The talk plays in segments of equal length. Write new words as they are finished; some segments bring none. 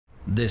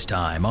This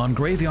time on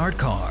Graveyard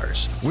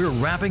Carz, we're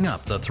wrapping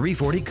up the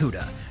 340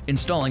 CUDA,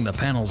 installing the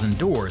panels and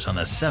doors on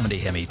the 70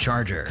 Hemi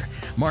Charger.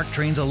 Mark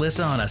trains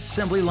Alyssa on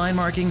assembly line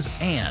markings,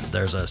 and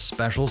there's a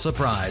special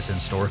surprise in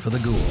store for the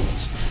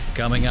Ghouls.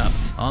 Coming up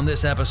on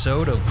this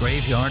episode of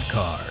Graveyard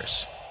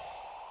Carz.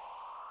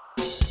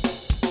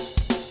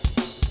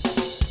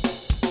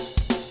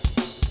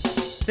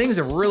 Things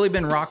have really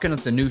been rocking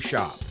at the new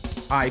shop.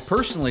 I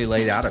personally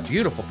laid out a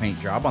beautiful paint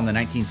job on the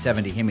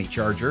 1970 Hemi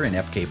Charger in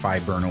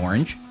FK5 Burnt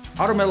Orange.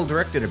 Autometal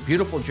Direct did a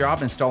beautiful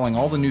job installing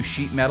all the new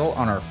sheet metal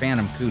on our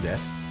Phantom CUDA.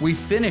 We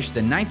finished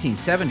the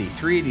 1970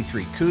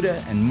 383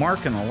 CUDA, and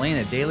Mark and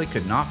Elena Daly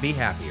could not be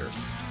happier.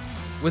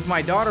 With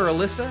my daughter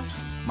Alyssa,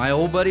 my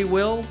old buddy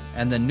Will,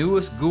 and the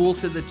newest ghoul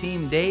to the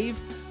team, Dave,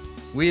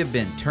 we have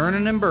been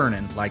turning and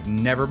burning like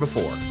never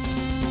before.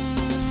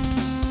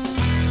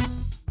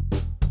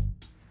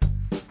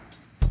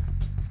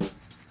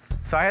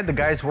 So I had the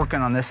guys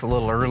working on this a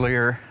little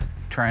earlier,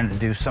 trying to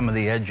do some of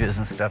the edges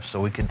and stuff so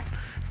we could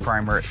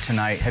primer it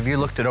tonight. Have you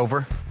looked it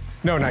over?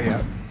 No, not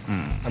yet.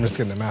 I'm just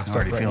getting the mask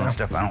Already feeling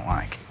stuff I don't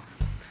like.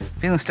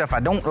 Feeling stuff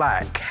I don't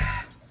like.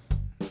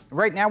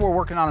 Right now we're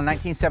working on a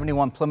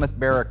 1971 Plymouth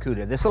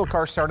Barracuda. This little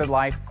car started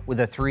life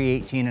with a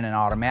 318 and an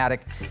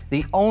automatic.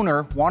 The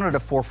owner wanted a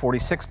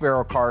 446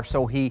 barrel car,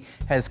 so he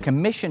has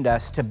commissioned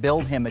us to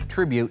build him a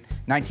tribute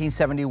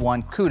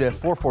 1971 CUDA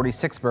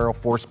 446 barrel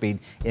 4-speed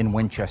in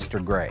Winchester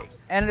Gray.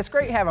 And it's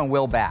great having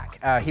Will back.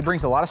 He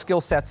brings a lot of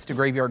skill sets to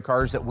Graveyard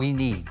Carz that we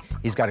need.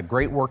 He's got a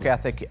great work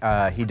ethic.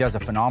 He does a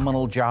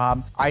phenomenal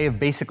job. I have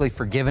basically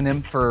forgiven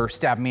him for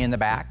stabbing me in the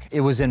back.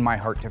 It was in my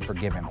heart to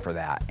forgive him for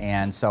that.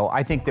 And so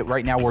I think that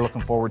right now we're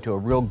looking forward to a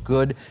real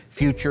good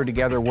future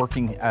together,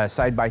 working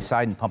side by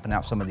side and pumping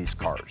out some of these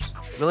cars.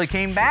 Willie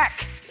came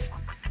back,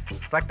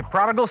 like the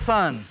prodigal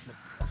son.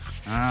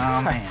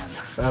 Oh, man.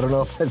 I don't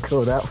know if I'd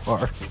go that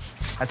far.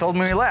 I told him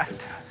when he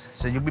left, I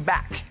said, you'll be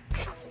back.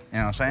 You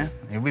know what I'm saying?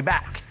 He'll be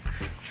back.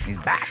 He's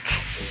back.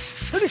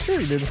 Pretty sure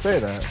you didn't say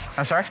that.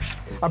 I'm sorry?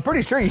 I'm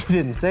pretty sure you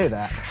didn't say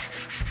that.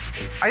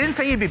 I didn't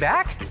say you'd be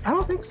back? I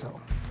don't think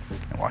so.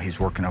 While he's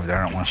working over there,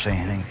 I don't want to say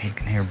anything he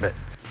can hear, but,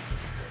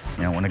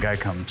 you know, when a guy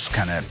comes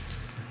kind of,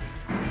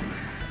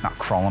 not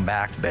crawling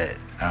back, but,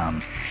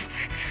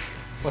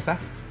 What's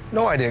that?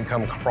 No, I didn't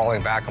come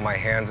crawling back on my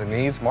hands and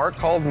knees. Mark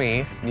called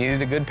me,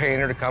 needed a good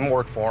painter to come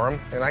work for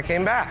him, and I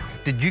came back.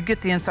 Did you get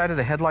the inside of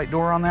the headlight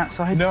door on that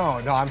side? No,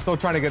 I'm still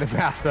trying to get it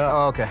masked up.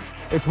 Oh, okay.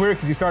 It's weird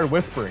because you started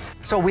whispering.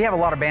 So we have a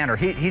lot of banter.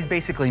 He's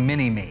basically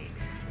mini-me.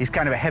 He's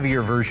kind of a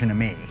heavier version of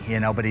me, you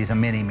know, but he's a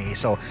mini-me.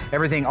 So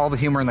everything, all the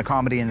humor and the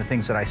comedy and the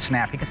things that I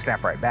snap, he can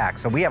snap right back.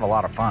 So we have a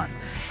lot of fun.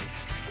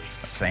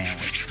 Saying,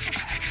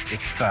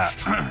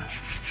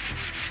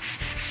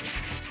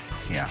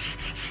 yeah.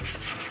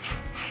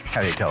 How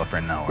do you tell a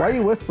friend no? Why are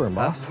you whispering,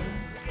 boss?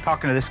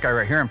 Talking to this guy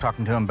right here, I'm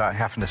talking to him about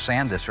having to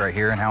sand this right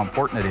here and how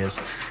important it is.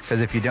 Because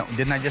if you don't,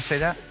 didn't I just say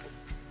that?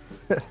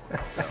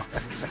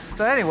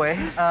 So anyway,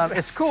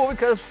 it's cool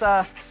because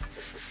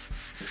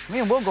me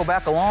and Will go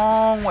back a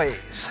long ways.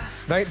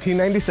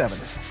 1997.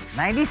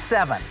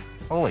 97.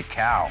 Holy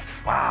cow.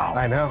 Wow.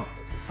 I know.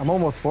 I'm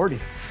almost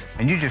 40.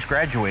 And you just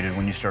graduated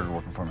when you started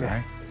working for me, yeah.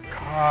 Right?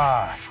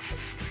 God.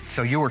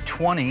 So you were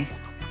 20.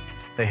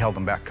 They held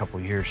him back a couple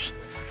years.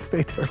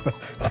 They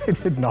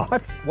did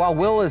not. While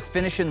Will is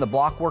finishing the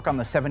block work on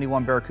the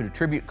 71 Barracuda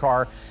Tribute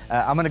car,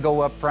 I'm gonna go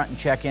up front and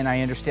check in.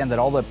 I understand that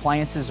all the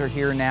appliances are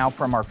here now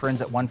from our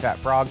friends at One Fat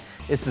Frog.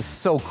 This is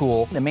so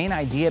cool. The main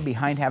idea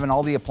behind having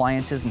all the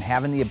appliances and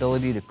having the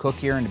ability to cook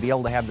here and to be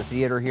able to have the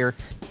theater here,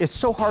 it's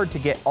so hard to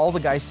get all the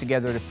guys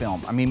together to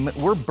film. I mean,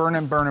 we're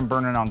burning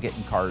on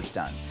getting cars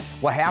done.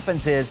 What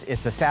happens is,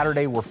 it's a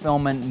Saturday, we're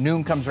filming,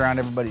 noon comes around,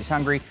 everybody's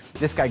hungry.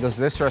 This guy goes to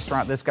this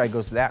restaurant, this guy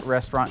goes to that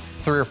restaurant.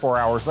 3 or 4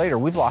 hours later,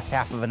 we've lost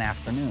half of an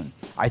afternoon.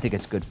 I think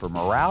it's good for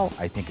morale,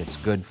 I think it's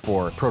good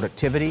for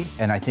productivity,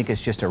 and I think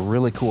it's just a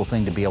really cool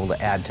thing to be able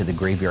to add to the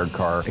Graveyard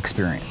Car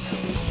experience.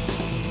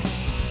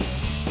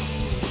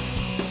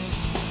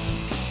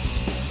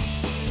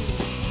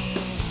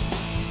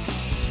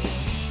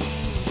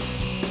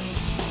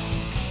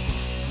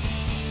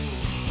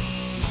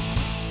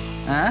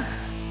 Huh?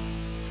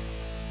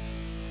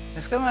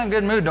 Just because I'm in a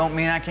good mood don't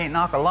mean I can't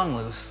knock a lung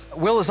loose.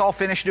 Will is all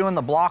finished doing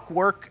the block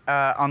work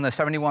on the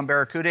 71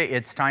 Barracuda.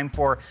 It's time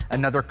for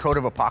another coat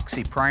of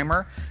epoxy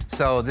primer.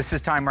 So this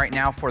is time right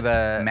now for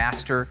the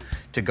master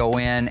to go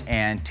in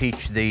and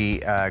teach the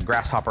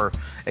Grasshopper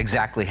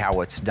exactly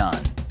how it's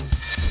done.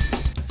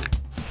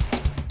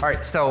 All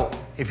right, so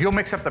if you'll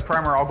mix up the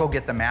primer, I'll go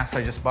get the mask.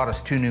 I just bought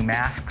us 2 new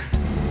masks.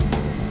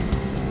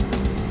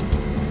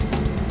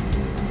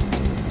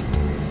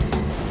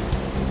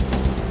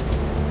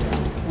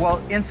 Well,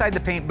 inside the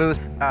paint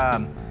booth,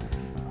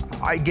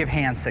 I give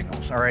hand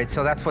signals, all right?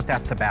 So that's what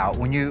that's about.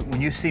 When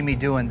you see me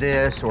doing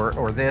this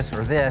or this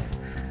or this,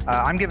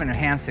 I'm giving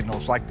hand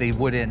signals like they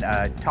would in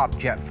top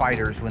jet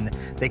fighters when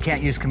they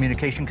can't use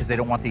communication because they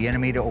don't want the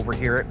enemy to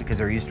overhear it because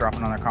they're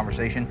eavesdropping on their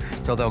conversation.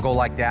 So they'll go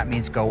like that,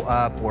 means go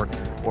up,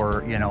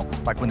 or you know,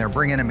 like when they're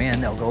bringing them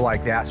in, they'll go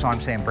like that. So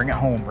I'm saying, bring it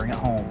home, bring it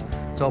home.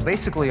 So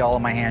basically all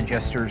of my hand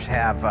gestures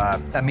have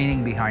a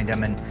meaning behind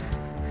them,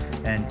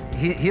 and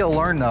he'll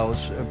learn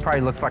those. It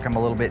probably looks like I'm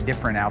a little bit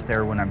different out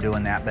there when I'm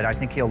doing that, but I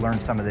think he'll learn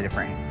some of the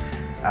different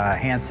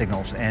hand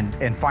signals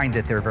and find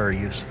that they're very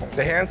useful.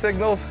 The hand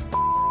signals,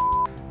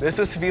 this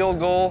is field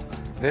goal,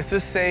 this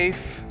is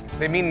safe,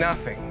 they mean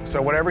nothing.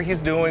 So whatever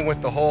he's doing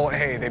with the whole,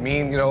 hey, they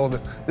mean, you know,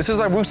 this is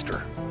a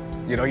rooster.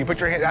 You know, you put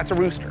your hand, that's a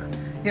rooster.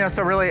 You know,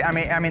 so really, I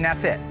mean,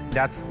 that's it.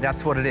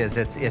 That's what it is.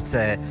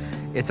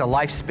 It's a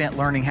life spent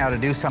learning how to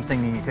do something,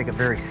 and you take it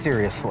very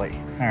seriously.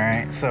 All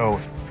right. So,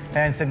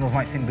 hand signals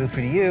might seem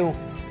goofy to you,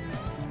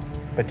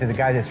 but to the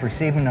guy that's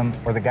receiving them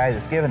or the guy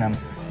that's giving them,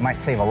 it might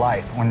save a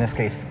life, or in this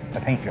case, a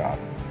paint job.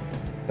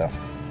 So.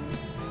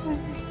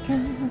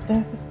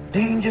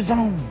 Danger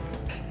zone.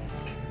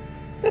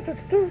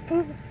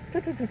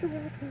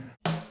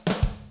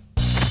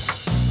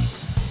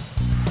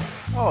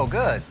 Oh,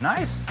 good.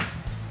 Nice.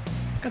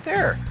 Good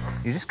there.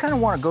 You just kind of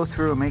want to go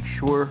through and make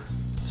sure.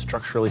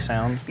 Structurally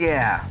sound.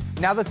 Yeah.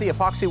 Now that the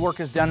epoxy work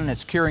is done and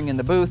it's curing in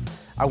the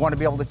booth, I want to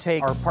be able to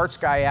take our parts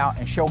guy out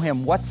and show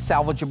him what's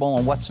salvageable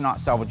and what's not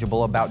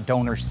salvageable about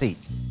donor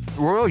seats.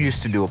 Royal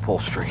used to do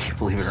upholstery,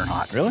 believe it or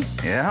not. Really?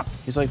 Yeah.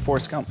 He's like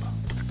Forrest Gump.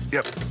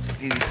 Yep.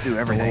 He used to do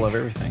everything. A little of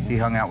everything. He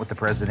hung out with the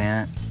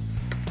president.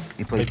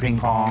 He played ping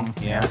pong.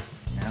 Yeah.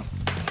 Yeah.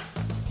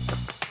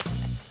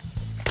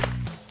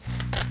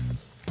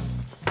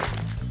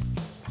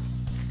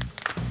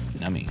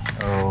 Yummy.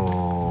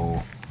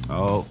 Oh.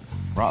 Oh,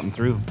 rotting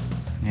through.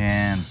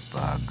 And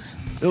bugs.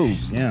 Oh,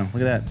 yeah,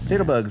 look at that.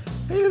 Potato bugs.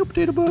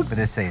 Potato bugs. But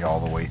this ate all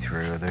the way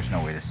through. There's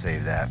no way to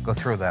save that. Go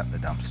throw that in the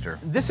dumpster.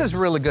 This is a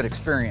really good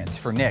experience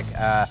for Nick.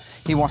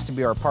 He wants to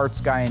be our parts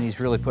guy, and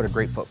he's really put a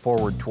great foot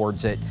forward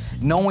towards it.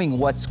 Knowing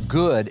what's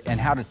good and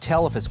how to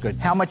tell if it's good,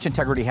 how much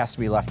integrity has to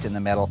be left in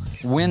the metal,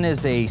 when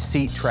is a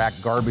seat track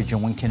garbage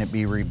and when can it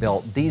be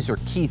rebuilt. These are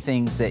key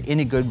things that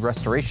any good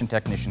restoration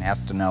technician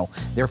has to know.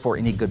 Therefore,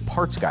 any good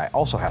parts guy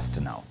also has to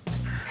know.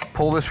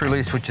 Pull this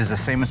release, which is the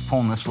same as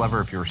pulling this lever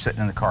if you were sitting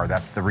in the car.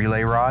 That's the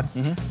relay rod.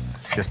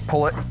 Just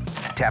pull it,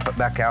 tap it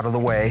back out of the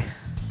way.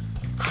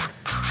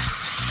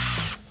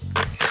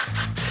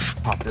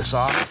 Pop this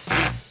off.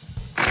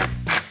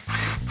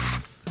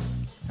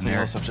 And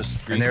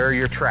there are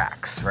your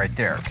tracks right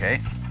there,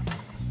 okay?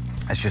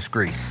 That's just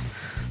grease.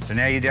 So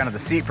now you're down to the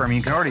seat frame.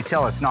 You can already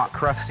tell it's not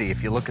crusty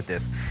if you look at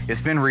this.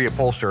 It's been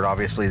reupholstered.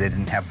 Obviously, they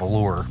didn't have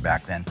velour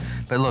back then.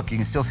 But look, you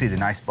can still see the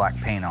nice black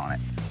paint on it.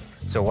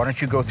 So why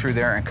don't you go through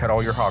there and cut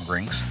all your hog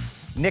rings.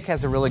 Nick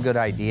has a really good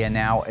idea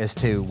now as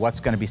to what's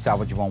going to be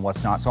salvageable and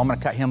what's not. So I'm going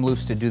to cut him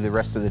loose to do the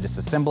rest of the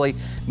disassembly.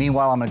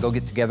 Meanwhile, I'm going to go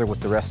get together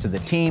with the rest of the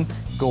team,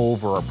 go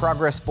over our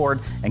progress board,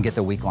 and get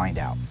the week lined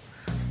out.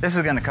 This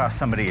is going to cost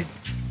somebody a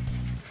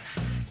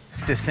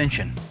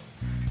dissension.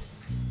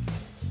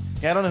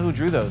 Yeah, I don't know who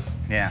drew those.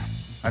 Yeah,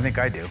 I think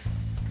I do.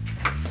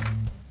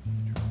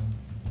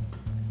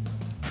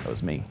 That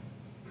was me.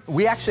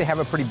 We actually have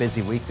a pretty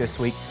busy week this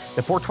week.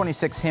 The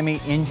 426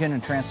 Hemi engine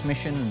and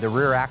transmission and the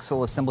rear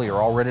axle assembly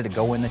are all ready to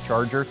go in the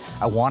Charger.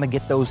 I want to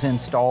get those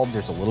installed.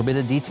 There's a little bit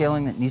of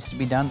detailing that needs to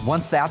be done.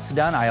 Once that's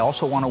done, I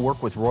also want to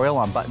work with Royal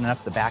on buttoning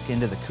up the back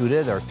end of the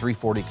CUDA, our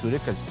 340 CUDA,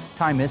 because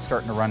time is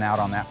starting to run out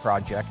on that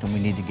project and we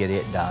need to get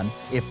it done.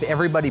 If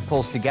everybody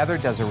pulls together,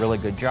 does a really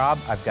good job,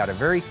 I've got a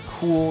very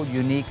cool,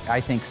 unique,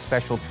 I think,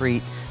 special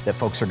treat that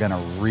folks are going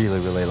to really,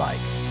 really like.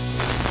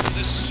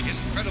 This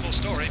incredible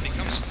story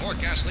becomes more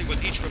ghastly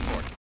with each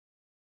report.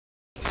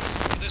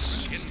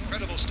 This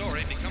incredible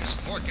story becomes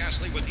more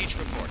ghastly with each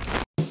report.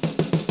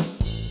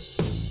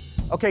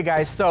 Okay,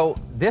 guys, so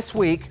this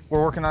week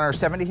we're working on our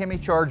 70 Hemi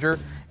Charger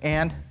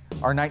and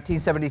our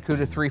 1970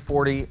 CUDA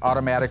 340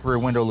 automatic rear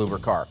window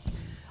louver car.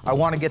 I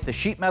want to get the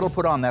sheet metal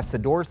put on. That's the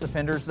doors, the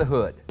fenders, the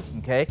hood,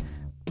 okay?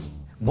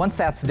 Once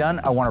that's done,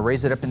 I want to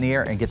raise it up in the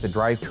air and get the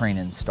drivetrain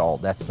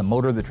installed. That's the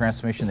motor, the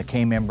transmission, the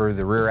K-member,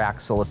 the rear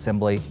axle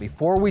assembly.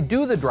 Before we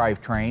do the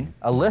drivetrain,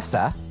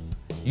 Alyssa,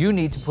 you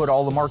need to put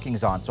all the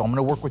markings on. So I'm going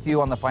to work with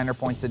you on the finer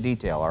points of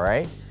detail, all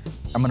right?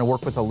 I'm going to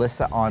work with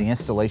Alyssa on the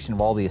installation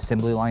of all the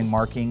assembly line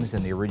markings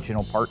and the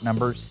original part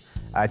numbers.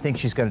 I think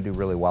she's going to do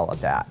really well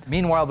at that.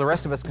 Meanwhile, the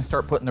rest of us can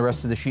start putting the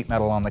rest of the sheet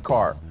metal on the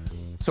car.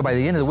 So by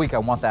the end of the week, I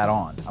want that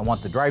on. I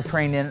want the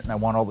drivetrain in it, and I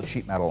want all the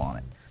sheet metal on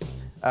it.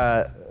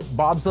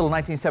 Bob's little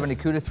 1970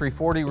 CUDA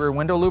 340 rear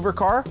window louver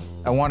car.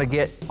 I want to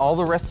get all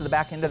the rest of the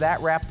back end of that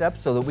wrapped up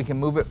so that we can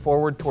move it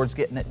forward towards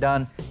getting it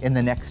done in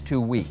the next 2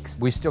 weeks.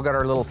 We still got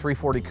our little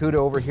 340 CUDA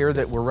over here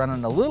that we're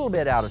running a little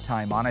bit out of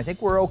time on. I think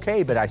we're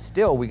okay, but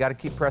we got to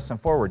keep pressing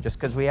forward.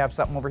 Just because we have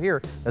something over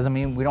here doesn't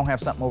mean we don't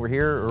have something over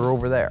here or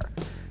over there.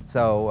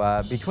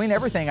 So between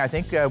everything, I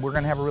think we're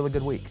going to have a really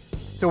good week.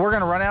 So we're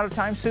going to run out of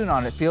time soon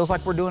on it. It feels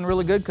like we're doing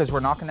really good because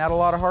we're knocking out a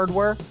lot of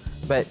hardware,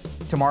 but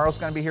tomorrow's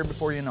going to be here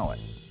before you know it.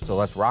 So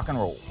let's rock and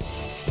roll.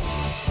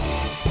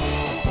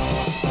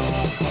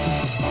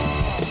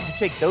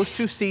 Take those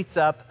two seats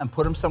up and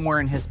put them somewhere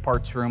in his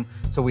parts room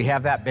so we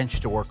have that bench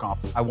to work off.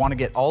 I want to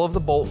get all of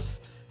the bolts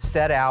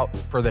set out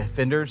for the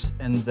fenders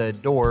and the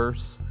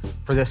doors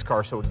for this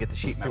car so we can get the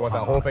sheet metal. You want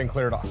that whole thing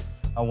cleared off?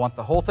 I want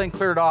the whole thing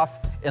cleared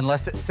off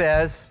unless it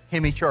says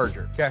Hemi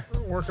Charger. Okay.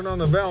 Working on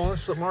the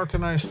balance that Mark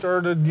and I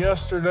started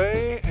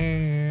yesterday,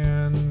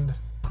 and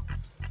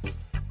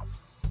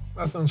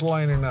nothing's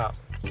lining up.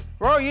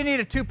 Bro, you need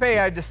a toupee,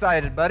 I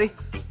decided, buddy.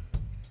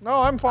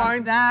 No, I'm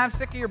fine. I'm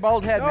sick of your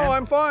bald head, No, man.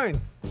 I'm fine.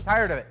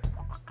 Tired of it.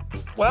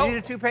 Well, You need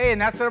a toupee,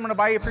 and that's what I'm gonna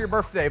buy you for your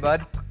birthday,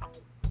 bud.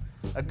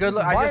 A good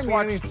look. I buy just me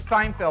watched any-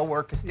 Seinfeld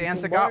where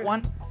Costanza You can got buy-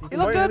 one. You He can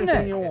looked buy good in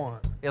anything it. you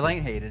want.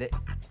 Elaine hated it.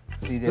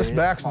 See, This it is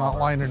back's not smaller.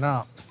 lining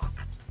up.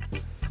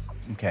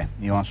 Okay,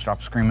 you want to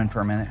stop screaming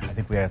for a minute? I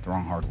think we had the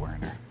wrong hardware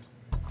in there.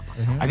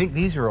 I think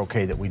these are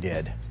okay that we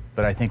did,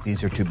 but I think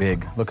these are too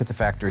big. Look at the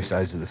factory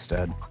size of the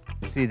stud.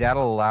 See,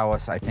 that'll allow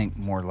us, I think,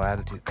 more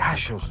latitude.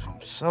 Gosh, those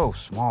are so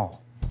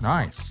small.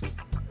 Nice.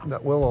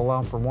 That will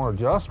allow for more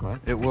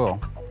adjustment. It will,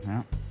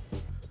 yeah.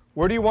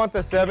 Where do you want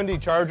the 70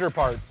 Charger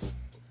parts?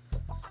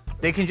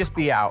 They can just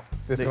be out.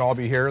 This They- will all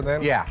be here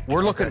then? Yeah,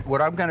 we're looking,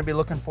 what I'm gonna be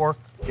looking for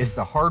is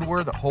the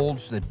hardware that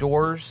holds the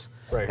doors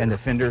Right and here. the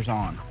fenders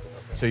on.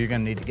 So you're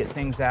gonna need to get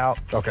things out.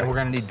 Okay. And we're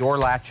gonna need door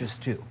latches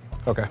too.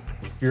 Okay.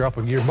 You're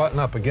button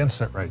up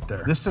against it right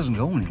there. This doesn't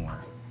go anywhere.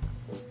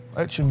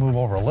 That should move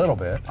over a little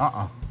bit.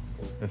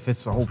 It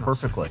fits the hole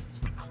perfectly.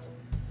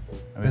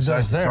 It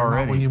does there,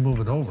 not when you move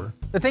it over.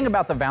 The thing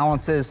about the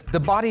Valance is the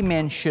body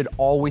men should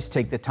always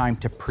take the time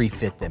to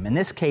pre-fit them. In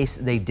this case,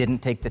 they didn't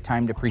take the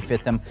time to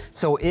pre-fit them,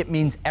 so it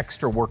means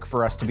extra work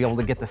for us to be able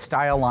to get the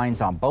style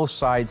lines on both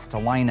sides to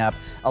line up,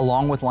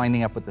 along with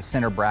lining up with the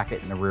center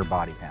bracket and the rear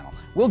body panel.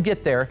 We'll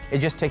get there, it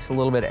just takes a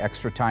little bit of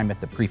extra time if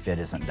the pre-fit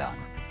isn't done.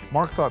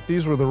 Mark thought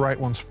these were the right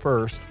ones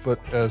first, but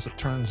as it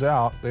turns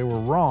out, they were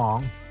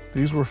wrong.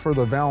 These were for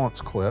the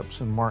Valance clips,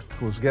 and Mark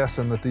was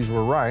guessing that these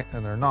were right,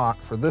 and they're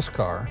not for this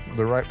car.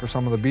 They're right for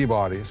some of the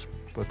B-bodies,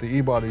 but the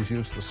E-bodies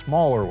use the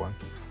smaller one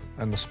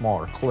and the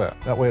smaller clip.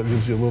 That way it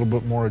gives you a little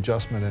bit more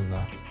adjustment in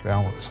the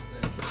balance.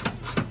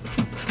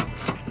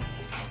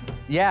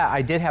 Yeah,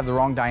 I did have the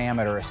wrong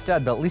diameter of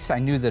stud, but at least I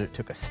knew that it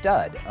took a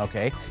stud,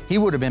 okay? He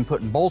would have been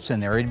putting bolts in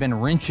there. He'd been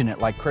wrenching it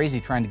like crazy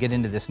trying to get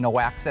into this no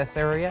access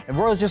area. And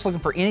Roy's just looking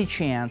for any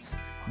chance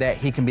that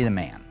he can be the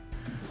man.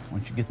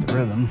 Once you get the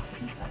rhythm,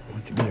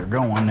 once you get her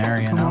going there,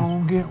 you know. Come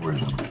on, get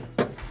rhythm.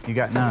 You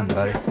got none,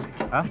 buddy.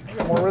 Huh? I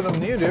got more rhythm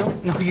than you do.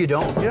 No, you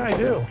don't. Yeah, I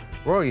do.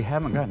 Roy, you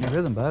haven't got any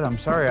rhythm, bud. I'm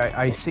sorry.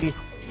 I see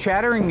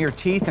chattering your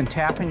teeth and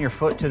tapping your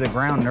foot to the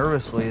ground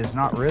nervously is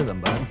not rhythm,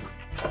 bud.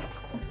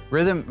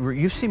 Rhythm,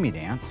 you've seen me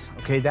dance,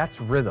 okay? That's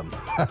rhythm.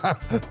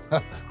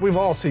 We've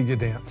all seen you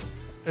dance.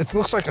 It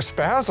looks like a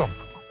spasm.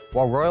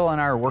 While Royal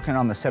and I are working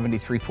on the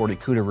 7340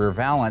 CUDA rear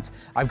valance,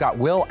 I've got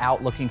Will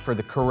out looking for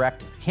the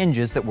correct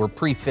hinges that were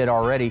pre-fit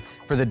already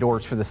for the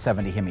doors for the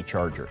 70 Hemi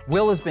Charger.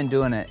 Will has been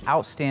doing an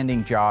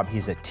outstanding job.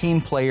 He's a team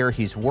player.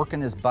 He's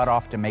working his butt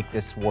off to make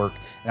this work,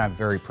 and I'm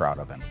very proud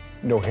of him.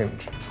 No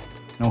hinge.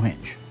 No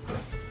hinge.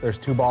 There's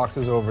 2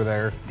 boxes over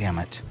there, Damn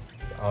it.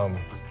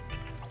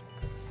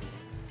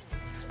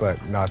 but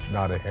not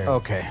a hinge.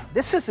 Okay,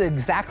 this is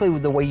exactly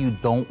the way you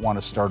don't want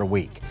to start a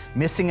week.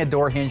 Missing a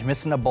door hinge,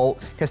 missing a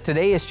bolt, because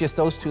today it's just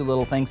those 2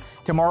 little things.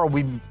 Tomorrow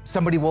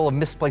somebody will have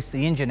misplaced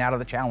the engine out of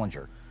the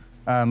Challenger.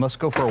 Let's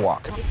go for a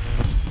walk.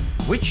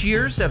 Which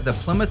years of the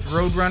Plymouth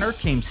Roadrunner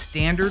came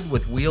standard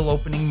with wheel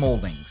opening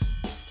moldings?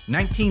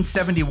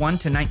 1971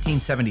 to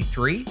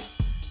 1973,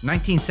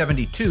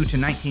 1972 to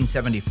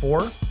 1974,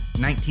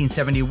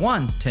 1971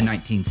 to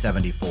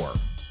 1974.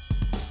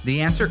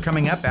 The answer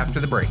coming up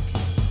after the break.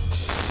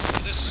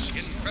 This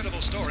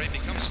incredible story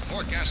becomes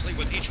more ghastly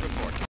with each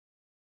report.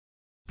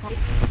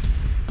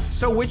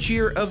 So which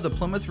year of the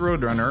Plymouth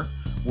Roadrunner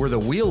were the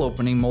wheel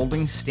opening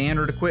molding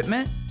standard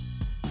equipment?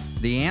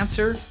 The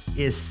answer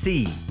is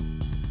C,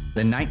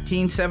 the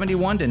 1971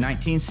 to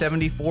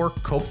 1974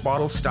 Coke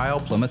bottle style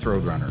Plymouth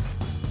Roadrunner.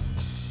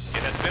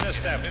 It has been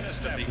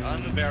established that the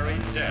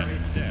unburied dead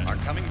are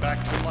coming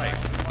back to life.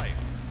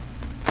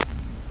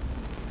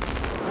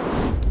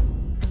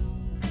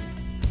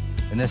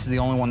 And this is the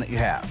only one that you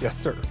have? Yes,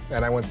 sir.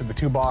 And I went to the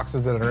 2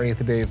 boxes that are underneath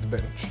the Dave's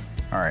bench.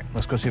 All right,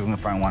 let's go see if we can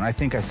find one. I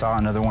think I saw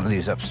another one of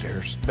these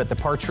upstairs. But the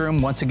parts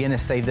room, once again,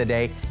 has saved the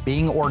day.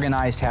 Being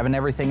organized, having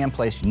everything in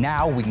place.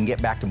 Now we can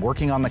get back to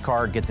working on the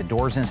car, get the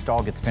doors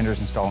installed, get the fenders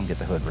installed, and get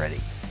the hood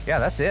ready. Yeah,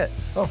 that's it.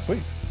 Oh,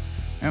 sweet.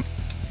 Yep.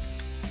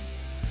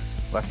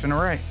 Left and a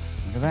right.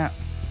 Look at that.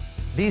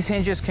 These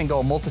hinges can go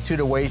a multitude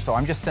of ways, so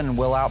I'm just sending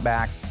Will out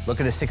back, look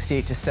at a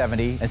 68 to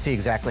 70, and see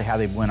exactly how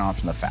they went on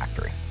from the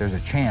factory. There's a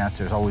chance,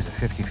 there's always a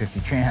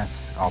 50-50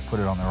 chance I'll put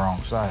it on the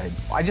wrong side.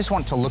 I just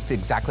want it to look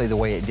exactly the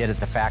way it did at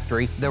the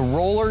factory. The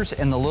rollers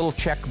and the little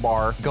check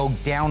bar go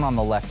down on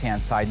the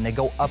left-hand side, and they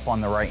go up on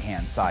the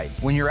right-hand side.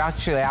 When you're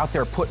actually out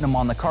there putting them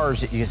on the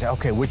cars, you say,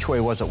 okay, which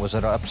way was it? Was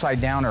it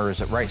upside down, or is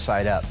it right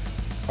side up?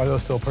 Are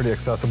those still pretty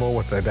accessible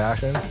with the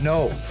dash in?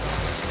 No.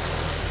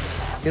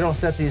 You don't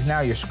set these now,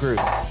 you're screwed.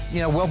 You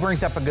know, Will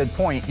brings up a good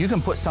point. You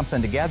can put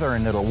something together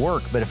and it'll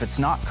work, but if it's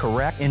not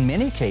correct, in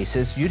many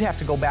cases, you'd have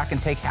to go back and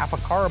take half a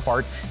car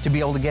apart to be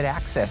able to get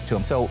access to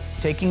them. So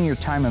taking your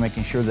time and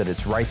making sure that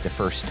it's right the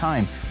first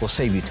time will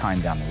save you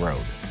time down the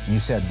road. You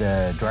said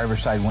the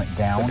driver's side went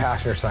down? The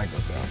passenger side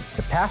goes down.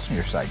 The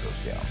passenger side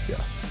goes down.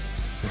 Yes.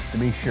 Just to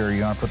be sure,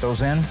 you want to put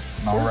those in?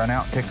 And I'll run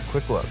out and take a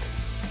quick look.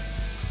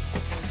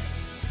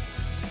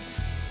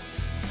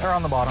 They're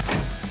on the bottom.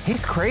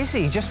 He's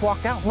crazy. He just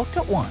walked out and looked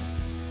at one.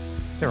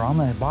 They're on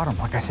the bottom,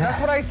 like I said.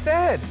 That's what I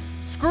said.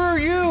 Screw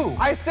you.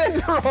 I said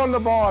they're on the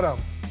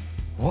bottom.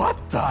 What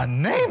the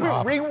name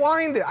of?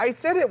 Rewind it. I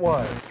said it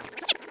was.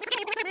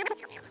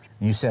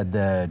 You said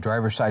the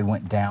driver's side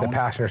went down. The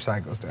passenger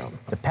side goes down.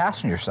 The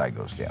passenger side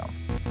goes down.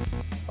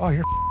 Oh,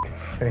 you're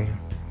insane.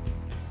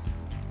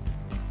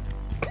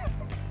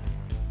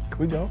 Can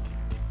we go?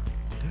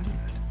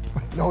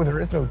 Dude. No, there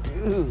is no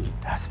dude.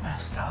 That's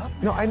messed up.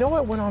 No, I know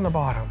it went on the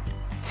bottom.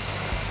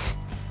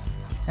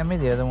 Hand me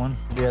the other one,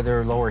 the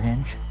other lower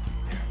hinge.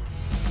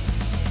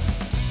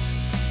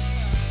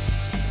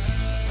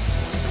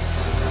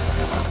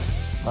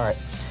 All right,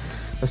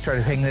 let's try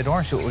to hang the door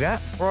and see what we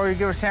got. Roy, you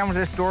give us a hand with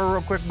this door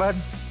real quick, bud.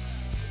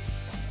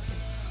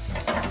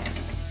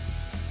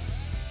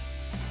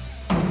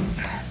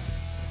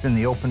 It's in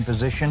the open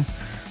position,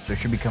 so it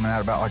should be coming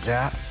out about like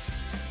that.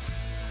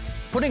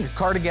 Putting a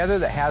car together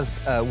that has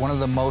one of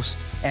the most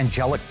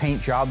angelic paint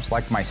jobs,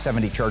 like my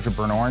 70 Charger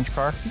burnt orange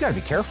car, you gotta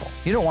be careful.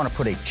 You don't wanna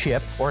put a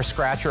chip or a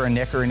scratch or a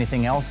nick or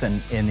anything else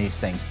in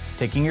these things.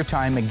 Taking your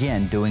time,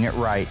 again, doing it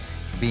right,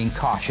 being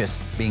cautious,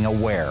 being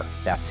aware,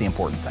 that's the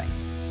important thing.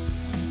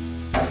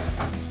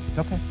 It's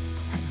okay.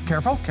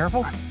 Careful,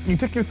 careful. You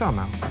took your thumb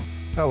out.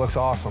 That looks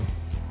awesome.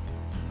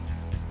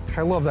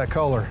 I love that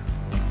color.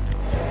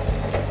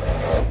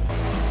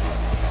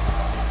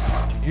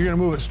 You're gonna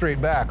move it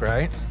straight back,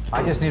 right?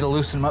 I just need to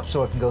loosen them up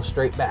so it can go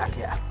straight back,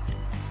 yeah.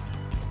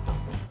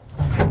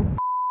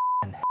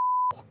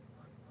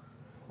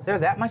 Is there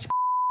that much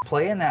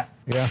play in that?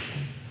 Yeah.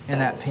 In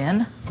that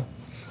pin?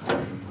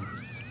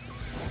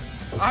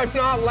 I'm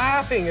not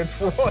laughing. It's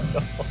Royal.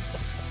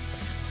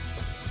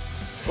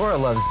 Laura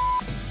loves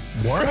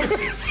What?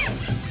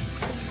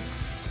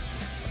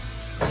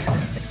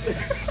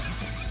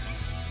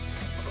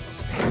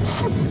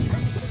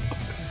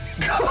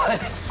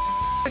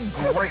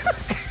 Great.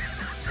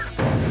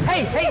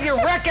 Hey, you're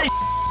wrecking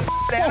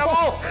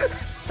animal!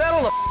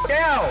 Settle the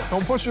down!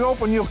 Don't push it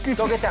open, you'll keep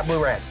Go get that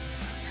blue red.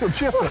 you'll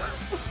chip it.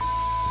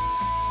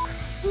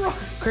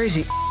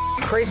 Crazy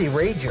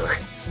rager.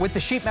 With the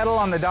sheet metal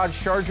on the Dodge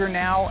Charger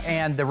now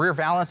and the rear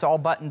valance all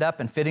buttoned up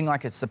and fitting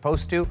like it's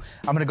supposed to,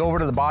 I'm gonna go over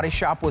to the body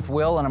shop with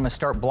Will and I'm gonna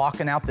start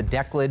blocking out the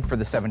deck lid for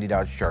the 70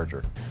 Dodge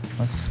Charger.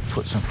 Let's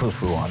put some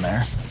foo-foo on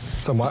there.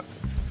 Some what?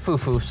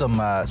 Foo-foo,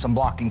 some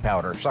blocking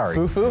powder, sorry.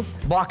 Foo-foo?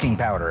 Blocking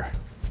powder.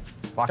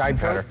 Blocking Guide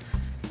powder.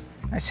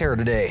 Nice hair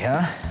today,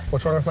 huh?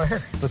 What's wrong with my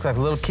hair? Looks like a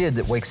little kid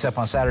that wakes up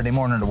on Saturday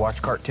morning to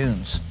watch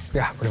cartoons.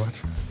 Yeah, pretty much.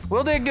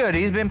 Will did good.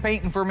 He's been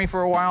painting for me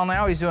for a while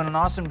now. He's doing an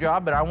awesome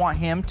job, but I want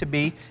him to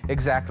be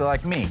exactly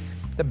like me,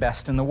 the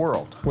best in the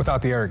world.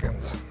 Without the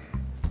arrogance.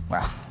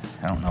 Well,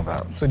 I don't know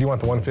about. So do you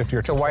want the 150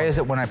 or So why is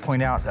it when I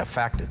point out a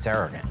fact it's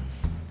arrogant?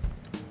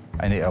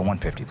 I need a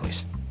 150,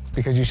 please.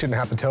 Because you shouldn't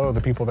have to tell the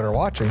people that are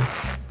watching.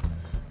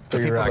 The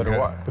you're people that that are good.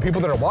 what? The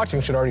people that are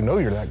watching should already know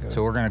you're that good.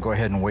 So we're gonna go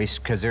ahead and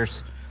waste, because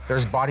there's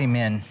body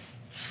men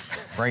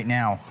right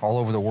now all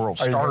over the world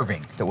Are you gonna-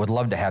 starving that would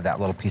love to have that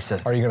little piece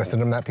of. Are you gonna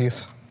send them that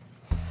piece?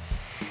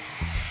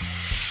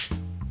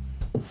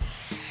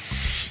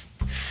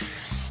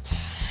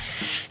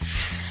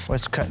 Well,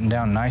 it's cutting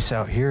down nice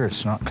out here.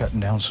 It's not cutting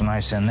down so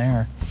nice in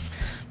there.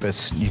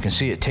 But you can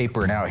see it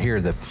tapering out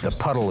here. The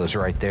puddle is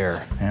right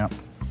there. Yep.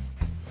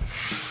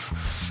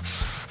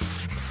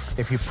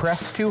 If you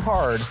press too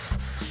hard,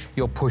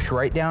 you'll push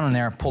right down in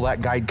there and pull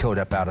that guide coat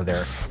up out of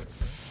there.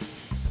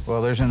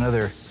 Well, there's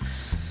another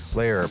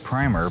layer of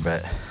primer,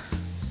 but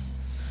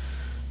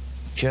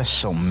just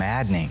so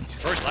maddening.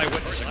 First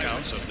eyewitness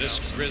accounts of this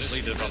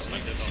grisly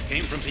development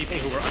came from people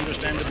who were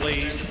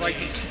understandably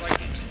frightened.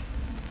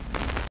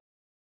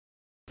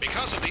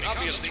 Because of the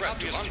obvious threat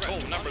to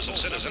untold numbers of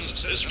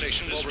citizens, this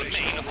station will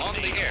remain on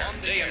the air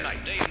day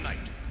and night.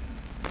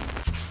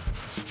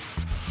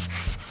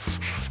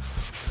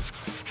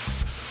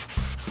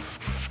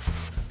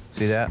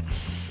 See that?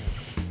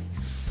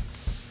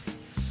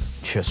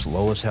 Just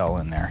low as hell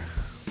in there.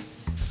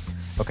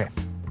 Okay,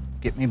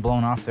 get me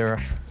blown off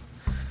there.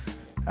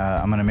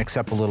 I'm gonna mix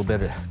up a little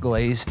bit of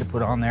glaze to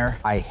put on there.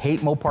 I hate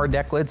Mopar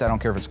deck lids. I don't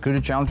care if it's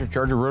CUDA, Challenger,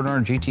 Charger,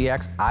 Roadrunner,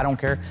 GTX. I don't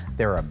care.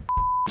 They're a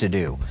to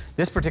do.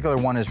 This particular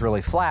one is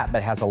really flat,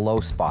 but has a low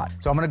spot.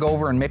 So I'm gonna go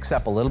over and mix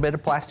up a little bit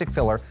of plastic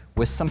filler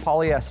with some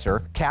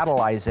polyester,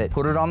 catalyze it,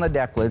 put it on the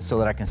deck lid so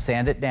that I can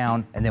sand it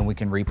down, and then we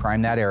can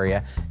reprime that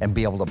area and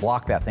be able to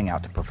block that thing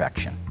out to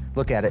perfection.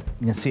 Look at it,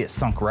 you can see it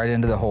sunk right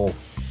into the hole.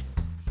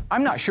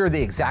 I'm not sure the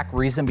exact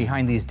reason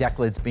behind these deck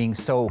lids being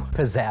so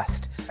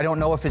possessed. I don't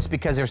know if it's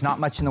because there's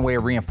not much in the way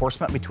of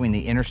reinforcement between the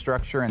inner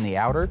structure and the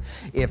outer,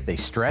 if they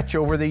stretch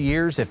over the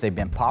years, if they've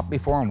been popped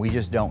before and we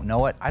just don't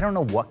know it. I don't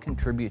know what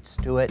contributes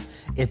to it.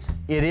 It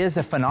is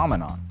a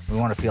phenomenon. We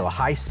want to feel a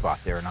high spot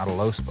there, not a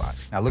low spot.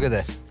 Now look at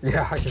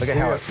Yeah, I can look at see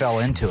how it. it fell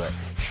into it.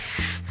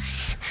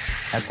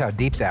 That's how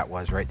deep that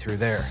was, right through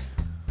there.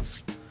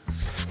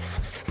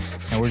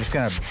 And we're just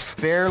gonna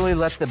barely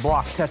let the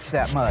block touch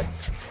that mud.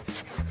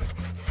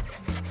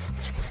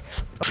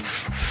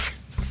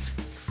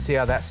 See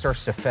how that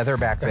starts to feather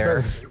back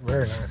there?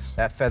 Very nice.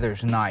 That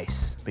feather's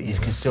nice, but you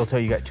can still tell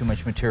you got too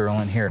much material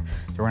in here.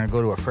 So we're gonna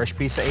go to a fresh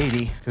piece of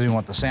 80 because we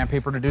want the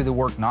sandpaper to do the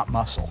work, not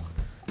muscle.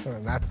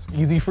 And that's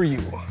easy for you.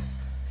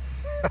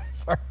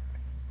 Sorry.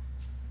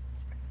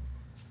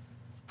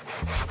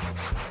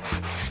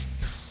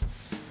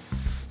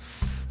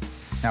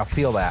 Now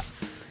feel that.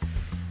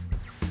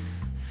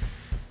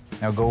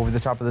 Now go over the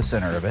top of the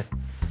center of it.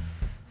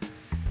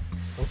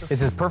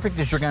 It's as perfect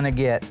as you're gonna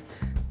get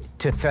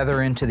to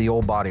feather into the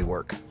old body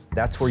work.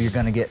 That's where you're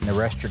gonna get, and the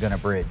rest you're gonna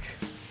bridge.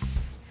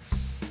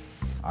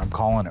 I'm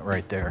calling it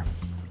right there.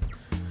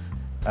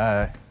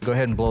 Go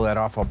ahead and blow that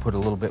off. I'll put a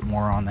little bit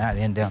more on that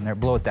end down there.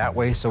 Blow it that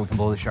way so we can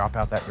blow the shop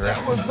out that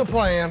direction. That was the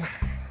plan.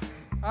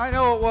 I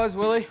know it was,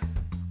 Willie.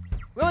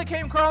 Willie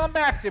came crawling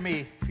back to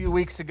me a few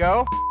weeks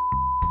ago.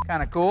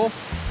 Kind of cool.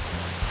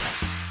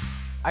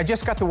 I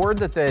just got the word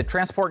that the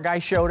transport guy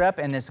showed up,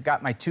 and it's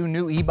got my 2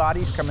 new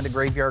E-bodies coming to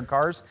Graveyard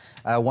Cars.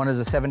 One is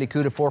a 70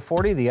 CUDA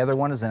 440. The other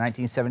one is a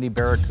 1970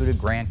 Barracuda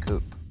Grand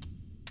Coupe.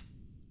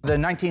 The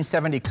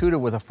 1970 CUDA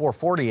with a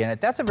 440 in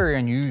it, that's a very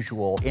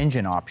unusual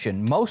engine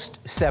option. Most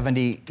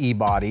 70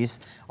 E-bodies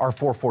are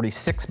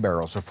 446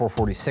 barrels or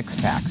 446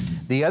 packs.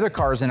 The other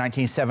car is a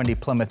 1970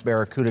 Plymouth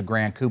Barracuda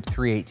Grand Coupe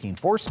 318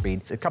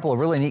 4-speed. A couple of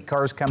really neat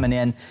cars coming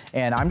in,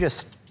 and I'm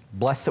just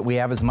blessed that we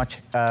have as much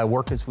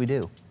work as we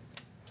do.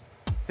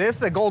 See, this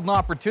is a golden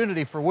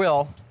opportunity for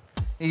Will.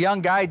 A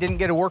young guy, didn't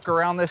get to work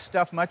around this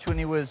stuff much when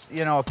he was,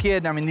 you know, a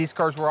kid. I mean, these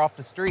cars were off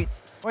the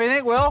streets. What do you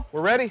think, Will?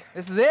 We're ready.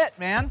 This is it,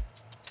 man.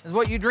 This is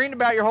what you dreamed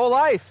about your whole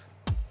life.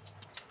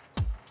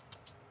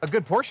 A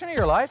good portion of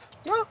your life?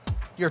 Well,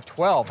 you're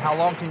 12. How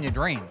long can you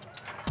dream?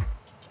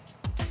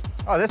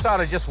 Oh, this ought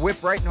to just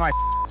whip right into my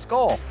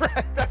skull.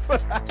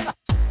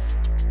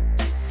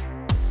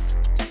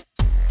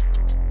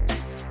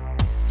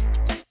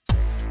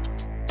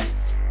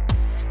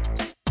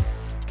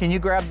 Can you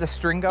grab the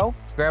stringo?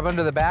 Grab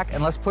under the back,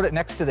 and let's put it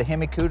next to the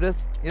Hemi Cuda.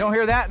 You don't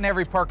hear that in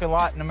every parking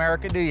lot in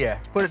America, do you?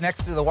 Put it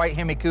next to the white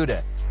Hemi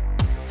Cuda.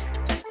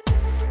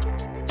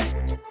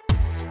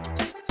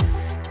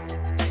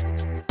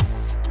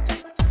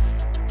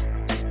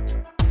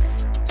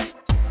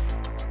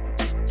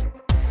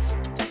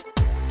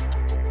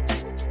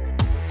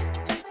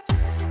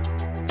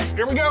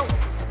 Here we go.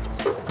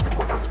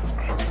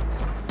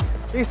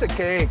 Piece of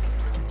cake.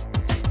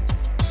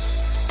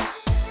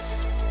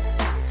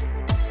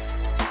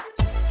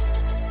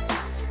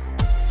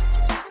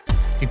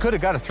 You could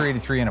have got a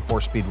 383 and a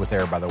 4-speed with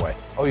air, by the way.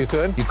 Oh, you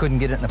could? You couldn't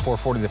get it in the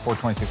 440, the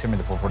 426, I mean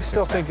the 446. I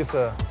still think it's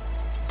a...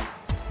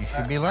 You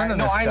should be learning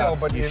this stuff. I know,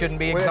 but you shouldn't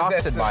be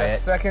exhausted by it. The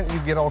second you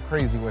get all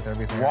crazy with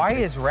everything. Why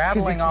is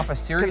rattling off a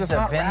series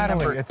of VIN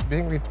number? It's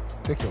being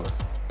ridiculous.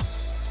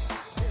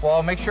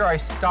 Well, make sure I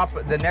stop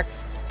the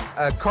next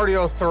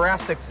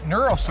cardiothoracic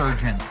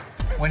neurosurgeon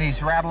when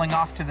he's rattling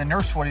off to the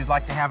nurse what he'd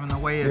like to have in the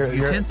way of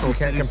utensils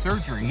to do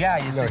surgery. Yeah,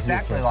 it's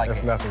exactly like it.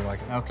 It's nothing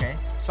like it. Okay.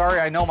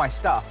 Sorry, I know my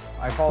stuff.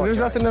 I apologize.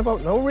 There's nothing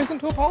about, no reason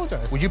to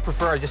apologize. Would you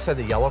prefer I just said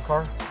the yellow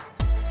car?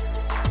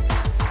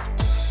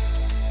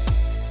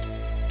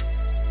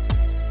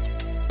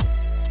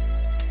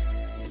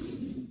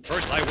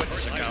 First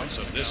eyewitness accounts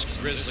of this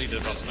grisly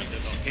development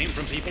came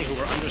from people who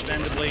were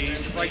understandably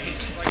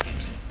frightened.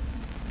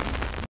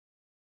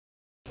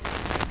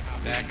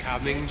 They're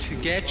coming to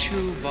get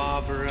you,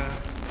 Barbara.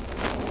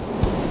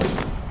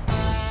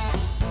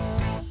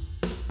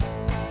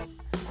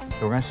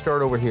 So we're going to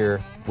start over here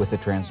with the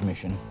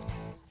transmission.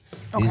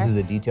 These are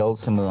the detailed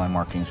assembly line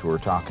markings we were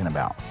talking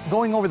about.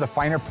 Going over the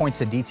finer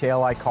points of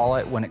detail, I call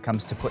it, when it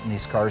comes to putting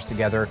these cars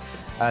together.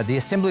 The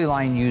assembly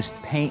line used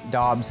paint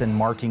daubs and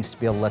markings to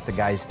be able to let the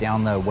guys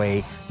down the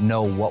way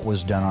know what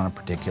was done on a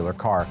particular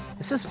car.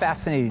 This is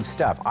fascinating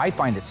stuff. I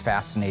find it's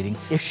fascinating.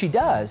 If she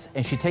does,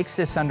 and she takes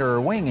this under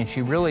her wing and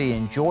she really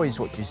enjoys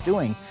what she's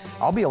doing,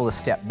 I'll be able to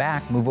step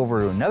back, move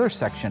over to another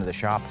section of the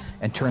shop,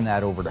 and turn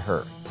that over to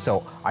her.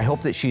 So I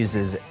hope that she's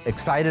as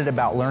excited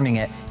about learning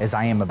it as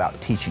I am about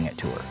teaching it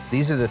to her.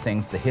 These are the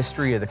things, the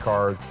history of the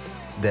car,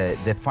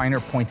 the finer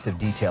points of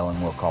detail, and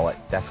we'll call it,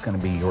 that's going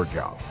to be your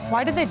job.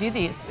 Why did they do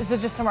these? Is it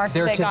just a mark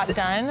that they got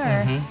done?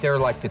 Or? They're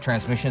like the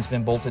transmission's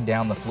been bolted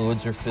down, the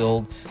fluids are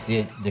filled,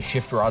 the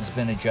shift rod's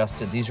been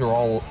adjusted. These are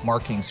all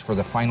markings for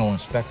the final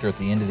inspector at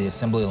the end of the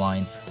assembly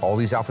line. All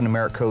these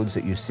alphanumeric codes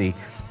that you see,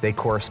 they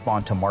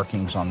correspond to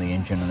markings on the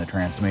engine and the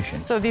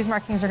transmission. So these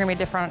markings are going to be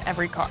different on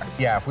every car?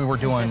 Yeah, if we were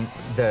doing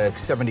the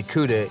 70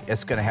 CUDA,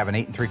 it's going to have an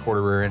 8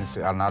 3/4 rear end, it's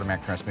got an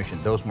automatic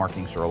transmission. Those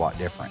markings are a lot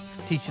different.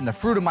 Teaching the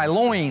fruit of my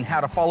loin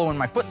how to follow in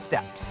my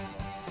footsteps,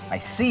 my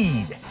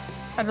seed.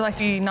 I'd like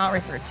to not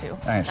refer to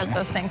as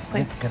those things,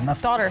 please. Good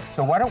enough. Daughter.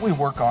 So why don't we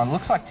work on,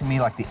 looks like to me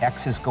like the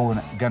X is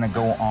gonna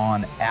go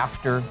on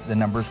after the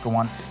numbers go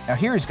on. Now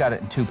here he's got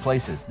it in 2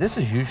 places. This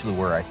is usually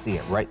where I see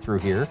it, right through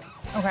here.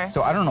 Okay.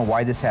 So I don't know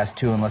why this has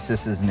 2 unless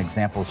this is an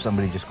example of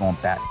somebody just going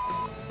back.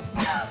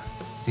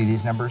 See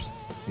these numbers?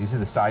 These are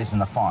the size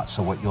and the font.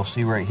 So what you'll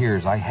see right here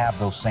is I have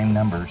those same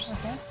numbers.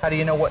 Okay. How do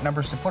you know what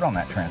numbers to put on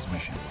that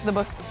transmission? The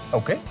book.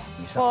 Okay.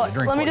 Well,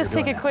 let me just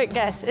take a quick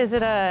guess. Is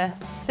it a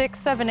 6,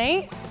 7,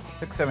 8?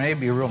 678 would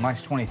be a real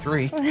nice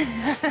 23.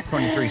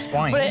 23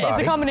 spline. But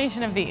it's a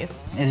combination of these.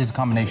 It is a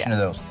combination of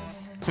those.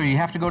 So you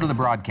have to go to the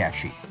broadcast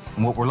sheet.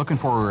 And what we're looking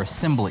for are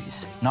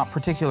assemblies, not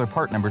particular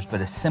part numbers,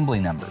 but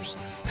assembly numbers.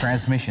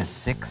 Transmission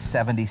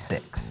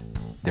 676.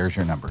 There's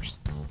your numbers.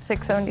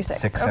 676.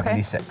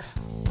 676.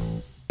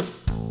 Okay.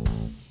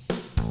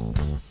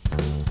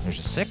 There's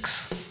a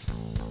 6,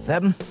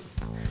 7.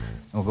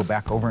 We'll go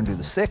back over and do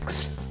the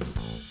 6.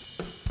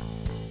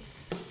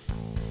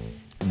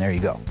 And there you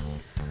go.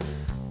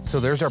 So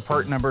there's our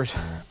part numbers,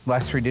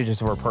 last 3 digits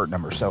of our part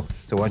number. So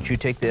why don't you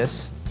take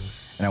this,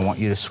 and I want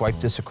you to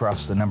swipe this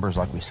across the numbers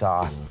like we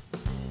saw.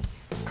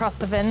 Across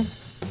the VIN?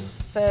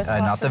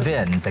 Not the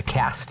VIN, the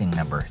casting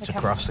number. It's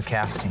across the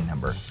casting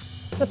number.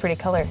 It's a pretty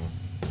color.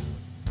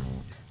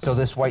 So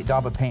this white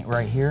daub of paint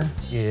right here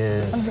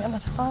is, On the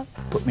top.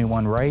 put me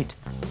one right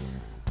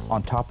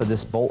on top of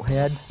this bolt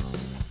head,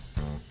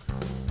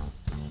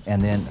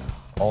 and then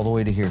all the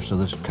way to here. So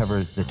this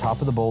covers the top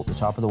of the bolt, the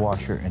top of the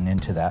washer, and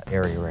into that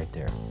area right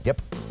there.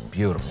 Yep,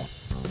 beautiful.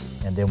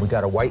 And then we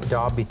got a white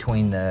daub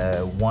between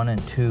the 1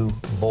 and 2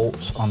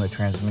 bolts on the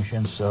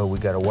transmission. So we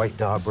got a white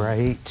daub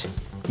right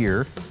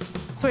here.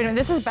 So wait a minute,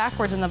 this is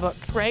backwards in the book,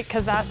 right?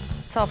 Because that's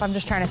self, I'm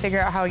just trying to figure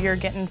out how you're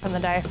getting from the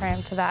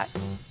diaphragm to that,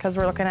 because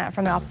we're looking at it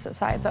from the opposite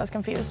side, so I was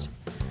confused.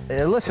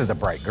 Alyssa's a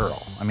bright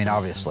girl. I mean,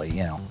 obviously,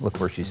 you know, look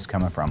where she's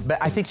coming from.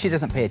 But I think she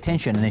doesn't pay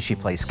attention, and then she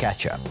plays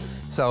catch up.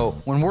 So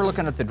when we're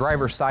looking at the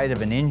driver's side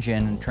of an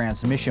engine and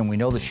transmission, we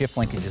know the shift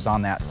linkage is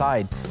on that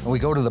side, and we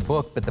go to the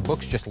book, but the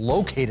book's just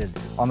located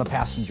on the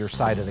passenger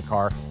side of the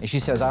car. And she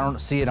says, I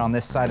don't see it on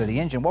this side of the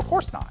engine. Well, of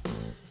course not.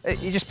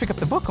 You just pick up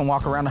the book and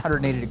walk around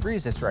 180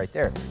 degrees, it's right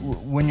there.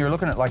 When you're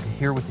looking at like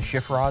here with the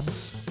shift rods,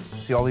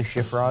 see all these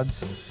shift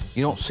rods?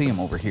 You don't see them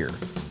over here.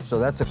 So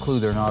that's a clue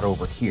they're not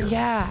over here.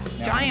 Yeah,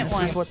 now, giant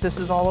one. This is what this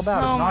is all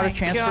about. Oh it's not my a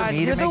chance God. for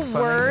me You're to make fun of you.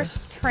 the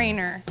worst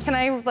trainer. Can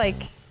I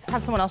like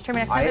have someone else train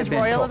me next time? Is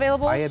Royal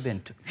available? I have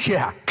been,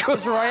 yeah.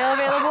 Is Royal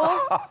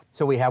available?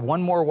 So we have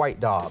one more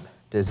white daub.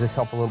 Does this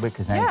help a little bit?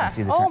 Because now you can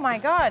see the Oh my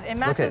God, it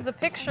matches the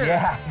picture.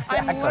 Yeah,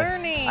 exactly. I'm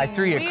learning. I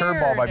threw you a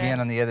curveball by being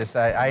on the other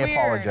side. I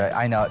apologize.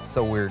 I know, it's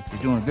so weird.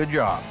 You're doing a good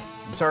job.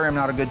 I'm sorry I'm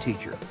not a good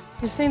teacher.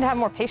 You just need to have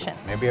more patience.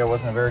 Maybe I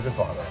wasn't a very good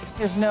father.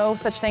 There's no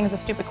such thing as a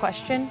stupid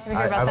question. You ever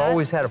hear about I've that?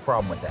 always had a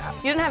problem with that.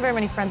 You didn't have very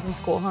many friends in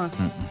school, huh?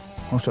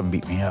 Most of them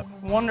beat me up.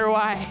 Wonder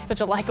why. Such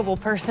a likable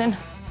person.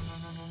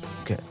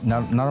 Okay,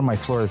 not on my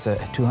floor. It's a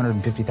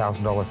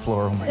 $250,000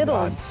 floor. Oh my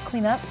It'll God.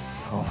 clean up.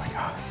 Oh my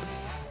God.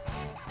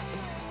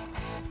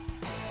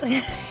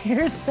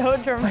 You're so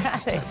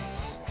dramatic.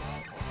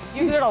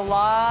 You put a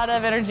lot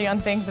of energy on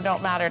things that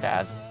don't matter,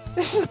 Dad.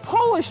 This is a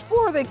polished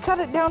floor. They cut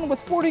it down with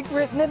 40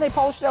 grit, and then they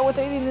polished it out with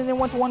 80, and then they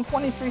went to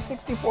 120,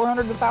 360,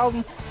 400,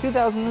 1,000,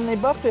 2,000, and then they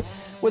buffed it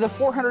with a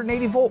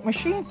 480 volt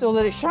machine so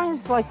that it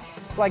shines like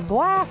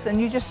glass,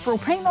 and you just throw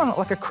paint on it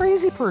like a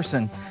crazy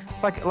person,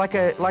 like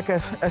a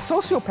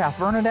sociopath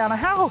burning down a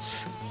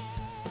house.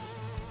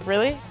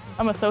 Really?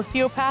 I'm a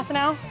sociopath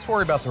now? Let's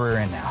worry about the rear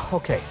end now.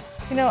 Okay.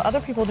 You know, other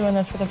people doing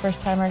this for the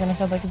first time are gonna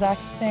feel the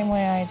exact same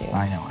way I do.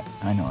 I know it.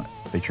 I know it.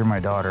 But you're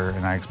my daughter,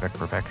 and I expect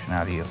perfection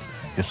out of you.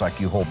 Just like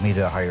you hold me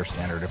to a higher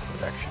standard of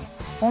perfection.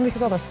 Only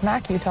because all the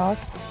smack you talk.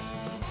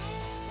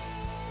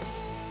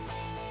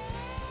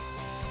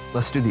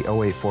 Let's do the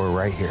 084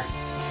 right here.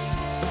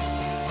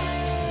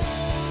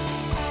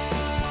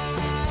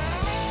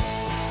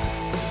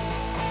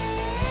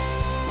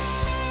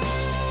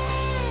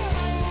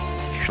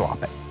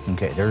 Schlop it.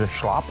 Okay, there's a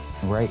schlop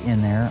right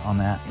in there on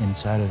that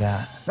inside of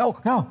that. No.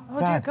 Oh,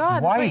 dear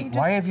God. White.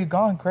 Why have you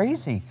gone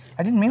crazy?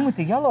 I didn't mean with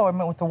the yellow, I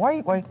meant with the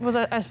white. Why? Was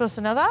I supposed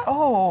to know that?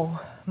 Oh,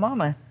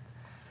 Mama.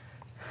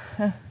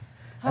 I'm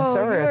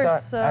sorry, I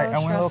thought so I went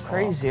a little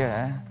stressful.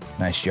 crazy.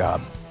 Nice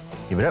job.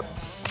 Give it up.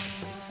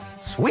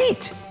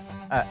 Sweet.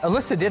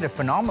 Alyssa did a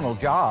phenomenal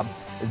job.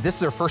 This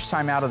is her first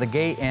time out of the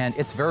gate, and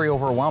it's very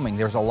overwhelming.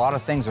 There's a lot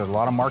of things, there's a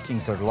lot of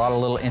markings, there's a lot of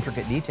little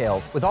intricate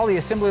details. With all the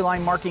assembly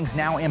line markings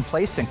now in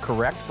place and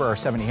correct for our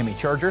 70 Hemi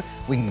Charger,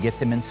 we can get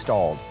them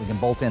installed. We can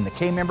bolt in the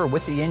K-member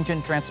with the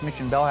engine,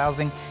 transmission, bell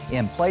housing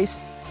in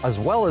place, as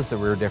well as the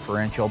rear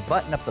differential,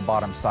 button up the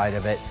bottom side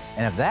of it.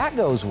 And if that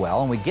goes well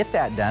and we get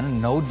that done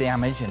and no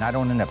damage and I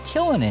don't end up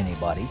killing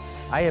anybody,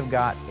 I have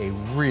got a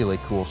really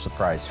cool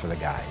surprise for the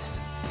guys.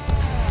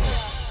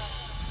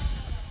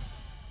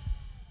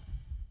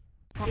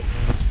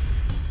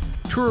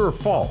 True or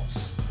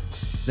false?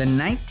 The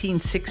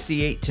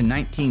 1968 to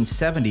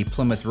 1970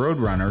 Plymouth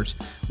Roadrunners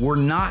were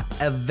not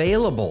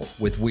available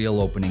with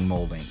wheel opening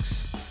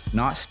moldings,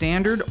 not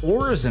standard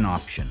or as an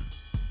option.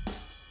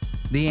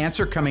 The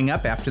answer coming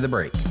up after the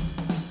break.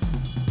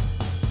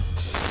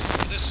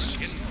 This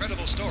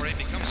incredible story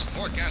becomes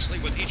more ghastly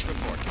with each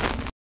report.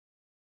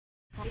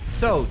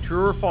 So,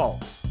 true or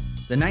false?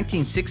 The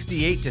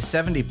 1968 to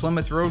 70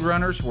 Plymouth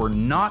Roadrunners were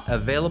not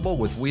available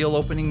with wheel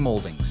opening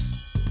moldings.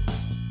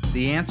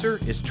 The answer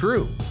is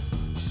true.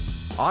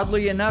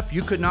 Oddly enough,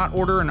 you could not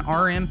order an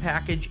RM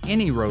package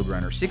any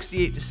Roadrunner,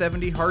 68 to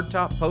 70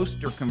 hardtop,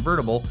 post, or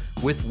convertible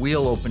with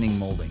wheel opening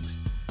moldings.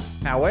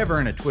 However,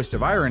 in a twist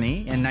of irony,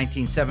 in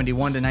 1971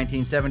 to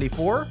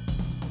 1974,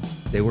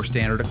 they were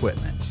standard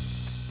equipment.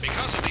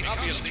 Because of the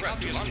obvious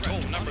threat to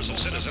untold numbers of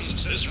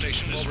citizens, this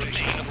station will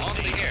remain on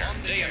the air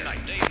day and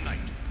night, day and night.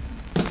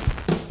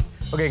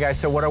 Okay guys,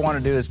 so what I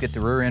want to do is get the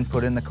rear end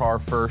put in the car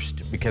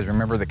first, because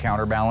remember the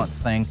counterbalance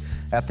thing?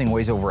 That thing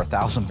weighs over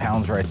 1,000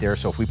 pounds right there,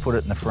 so if we put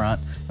it in the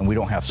front and we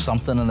don't have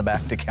something in the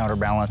back to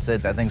counterbalance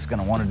it, that thing's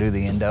going to want to do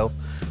the endo.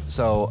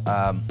 So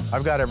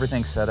I've got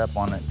everything set up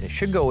on it. It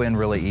should go in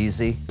really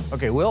easy.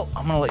 Okay, Will,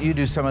 I'm going to let you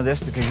do some of this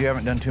because you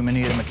haven't done too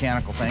many of the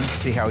mechanical things.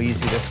 See how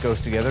easy this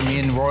goes together. Me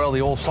and Royal,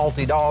 the old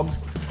salty dogs.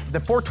 The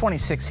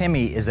 426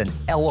 Hemi is an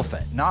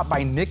elephant, not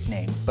by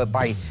nickname, but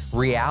by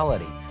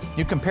reality.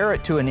 You compare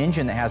it to an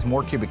engine that has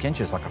more cubic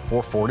inches, like a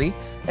 440,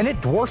 and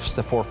it dwarfs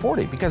the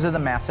 440 because of the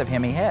massive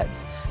Hemi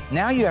heads.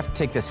 Now you have to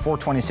take this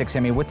 426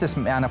 Hemi with this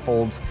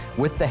manifolds,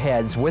 with the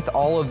heads, with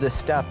all of this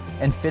stuff,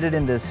 and fit it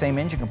into the same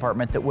engine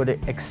compartment that would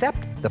accept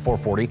the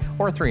 440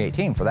 or a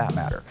 318 for that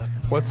matter.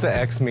 What's the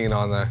X mean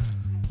on the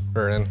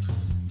rear end?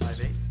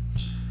 5/8.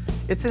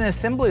 It's an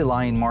assembly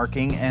line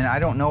marking, and I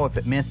don't know if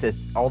it meant that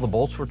all the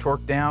bolts were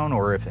torqued down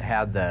or if it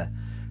had the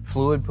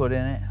fluid put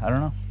in it. I don't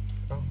know.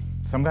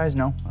 Some guys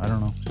know. I don't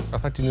know. I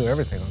thought you knew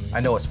everything on these. I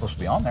know it's supposed to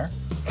be on there.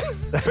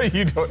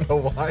 You don't know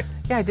why?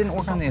 Yeah, I didn't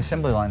work on the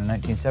assembly line in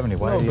 1970.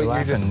 Why are you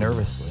laughing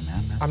nervously,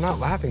 man? I'm not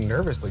laughing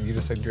nervously. You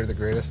just said you're the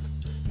greatest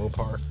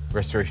Mopar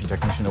restoration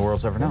technician the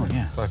world's ever known,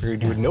 yeah. So I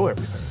figured you would know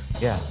everything.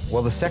 Yeah,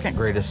 well, the second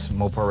greatest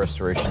Mopar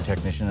restoration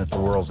technician that the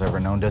world's ever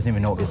known doesn't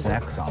even know it gets an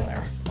X on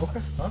there. Okay.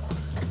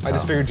 I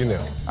just figured you knew.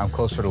 I'm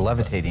closer to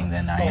levitating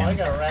than I am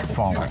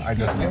falling. I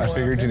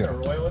figured you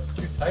knew.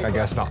 I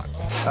guess not.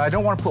 I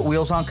don't want to put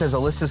wheels on because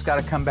Alyssa's got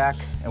to come back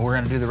and we're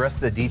going to do the rest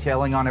of the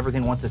detailing on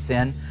everything once it's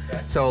in.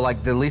 So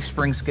like the leaf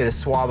springs get a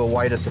swab of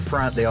white at the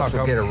front, they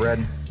also get a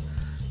red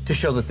to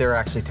show that they're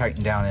actually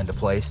tightened down into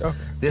place. Okay.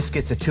 This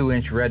gets a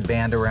 2-inch red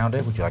band around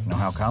it. Would you like to know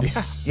how come?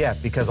 Yeah. Yeah,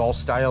 because all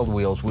styled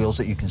wheels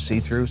that you can see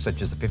through,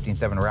 such as the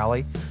 15.7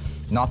 Rally,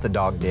 not the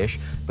dog dish,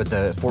 but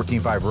the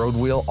 14.5 road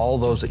wheel, all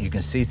those that you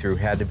can see through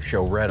had to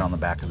show red on the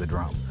back of the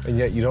drum. And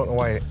yet you don't know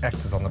why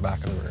X is on the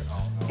back of the rear.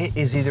 It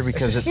is either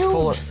because it's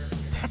full of...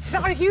 It's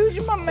not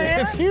huge, my man.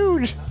 It's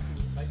huge.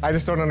 I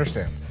just don't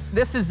understand.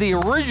 This is the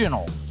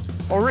original,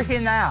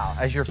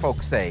 as your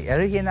folks say,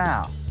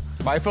 original.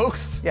 My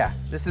folks? Yeah,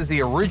 this is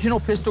the original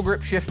pistol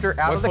grip shifter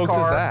out of the car.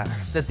 What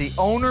folks is that the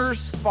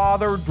owner's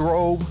father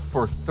drove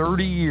for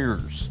 30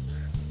 years.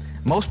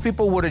 Most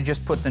people would have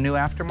just put the new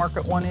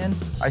aftermarket one in.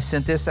 I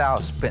sent this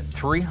out, spent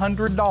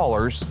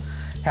 $300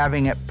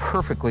 having it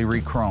perfectly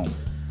re-chromed.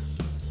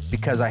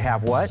 Because I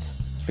have what?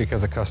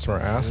 Because a customer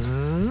asked.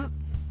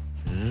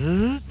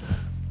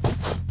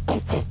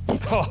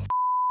 Oh,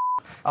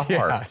 a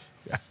heart.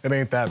 Yeah, it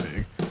ain't that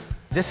big.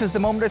 This is the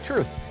moment of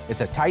truth.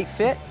 It's a tight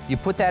fit. You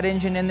put that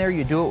engine in there,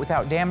 you do it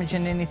without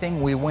damaging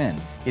anything, we win.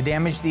 You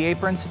damage the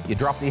aprons, you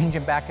drop the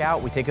engine back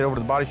out, we take it over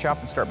to the body shop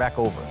and start back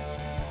over.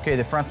 Okay,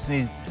 the fronts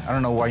need, I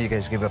don't know why you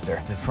guys give up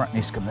there. The front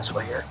needs to come this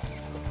way here.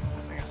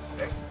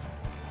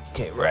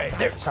 Okay, right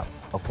there. Stop.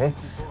 Okay,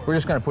 we're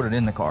just gonna put it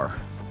in the car.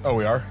 Oh,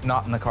 we are?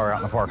 Not in the car out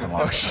in the parking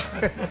lot. Oh,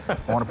 shit. I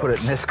wanna put it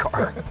in this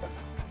car.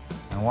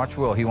 And watch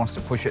Will, he wants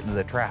to push it into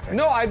the traffic.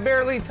 No, I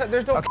barely,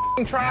 there's no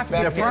f***ing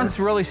traffic. The front's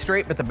really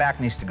straight, but the back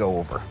needs to go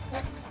over.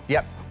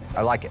 Yep,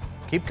 I like it.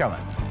 Keep coming.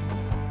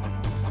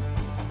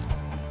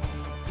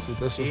 So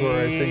this is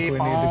where I think we need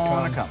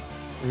to come.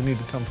 We need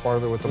to come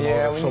farther with the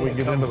motor so we can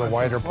get into the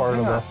wider part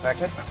of the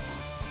second.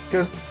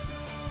 Because,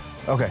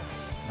 okay,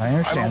 I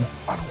understand.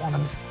 I don't want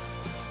to.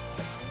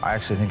 I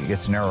actually think it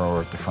gets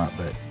narrower at the front,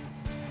 but.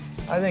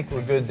 I think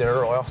we're good there,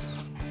 Royal.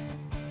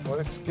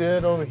 Looks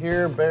good over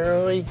here,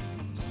 barely.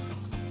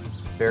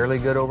 Barely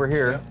good over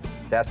here. Yep.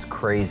 That's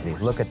crazy.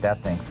 Look at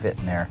that thing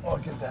fitting there.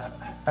 Look at that.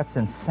 That's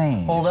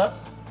insane. Hold up.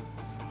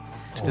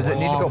 Does it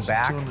need to go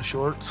back? In the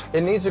shorts.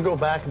 It needs to go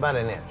back about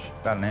an inch.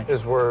 About an inch?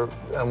 Is where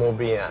we'll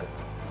be in.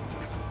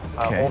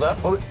 Okay. Hold up.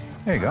 Hold it.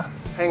 There you go.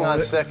 Hang on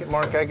a second,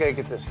 Mark. I gotta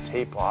get this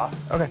tape off.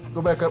 Okay.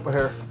 Go back up a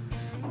hair.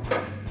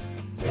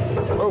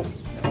 Oh.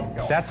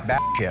 That's bat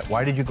shit.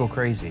 Why did you go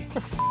crazy?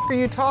 What are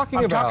you talking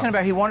about? I'm talking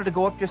about he wanted to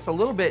go up just a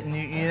little bit, and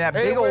you that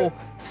big old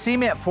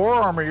cement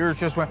forearm of yours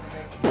just went.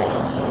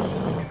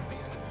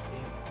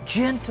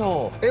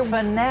 Gentle,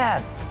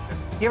 finesse.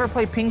 You ever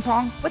play ping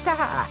pong?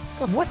 What-ta?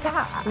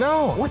 What-ta?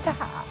 No.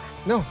 What-ta?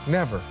 No,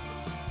 never.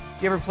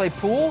 You ever play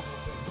pool?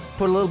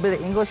 Put a little bit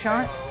of English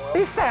on it?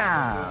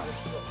 Be-sam.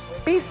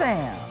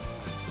 Be-sam.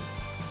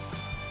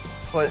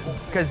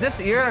 Because this,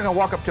 you're not gonna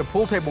walk up to a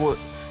pool table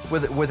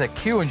with a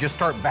cue and just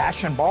start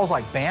bashing balls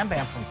like Bam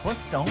Bam from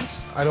Flintstones.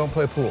 I don't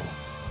play pool.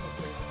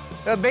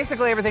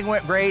 Basically, everything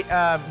went great.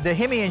 The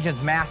Hemi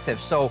engine's massive,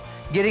 so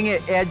getting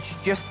it edged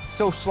just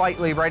so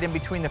slightly right in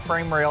between the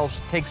frame rails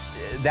takes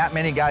that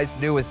many guys to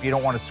do if you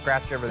don't want to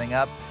scratch everything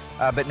up.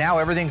 But now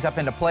everything's up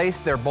into place.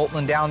 They're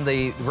bolting down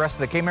the rest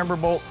of the K-member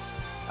bolts.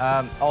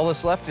 All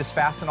that's left is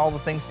fasten all the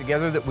things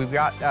together that we've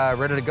got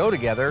ready to go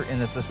together in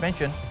the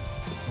suspension.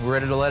 We're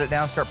ready to let it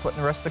down and start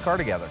putting the rest of the car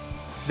together.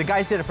 The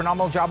guys did a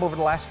phenomenal job over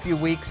the last few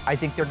weeks. I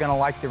think they're gonna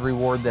like the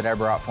reward that I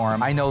brought for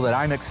them. I know that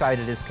I'm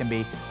excited as can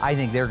be. I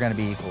think they're gonna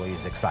be equally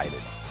as excited.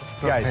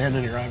 Guys, Hand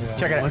in your eye,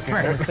 check it out.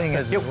 Come here. The thing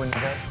is when you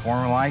got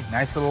Former light,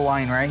 nice little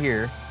line right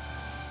here.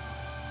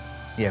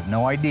 You have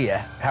no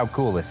idea how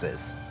cool this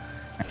is.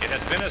 It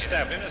has been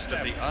established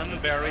that the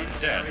unburied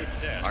dead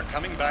are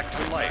coming back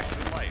to life.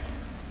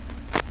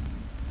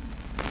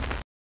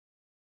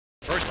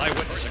 First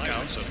eyewitness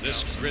accounts of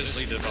this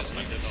grisly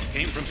development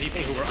came from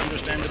people who were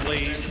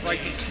understandably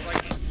frightened.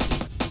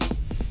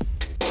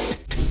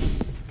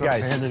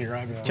 Guys, hand in your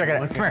eye, check it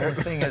out. Come here.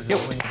 The thing is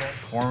when you got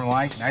Former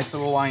light, nice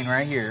little line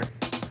right here.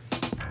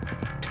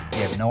 You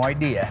have no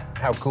idea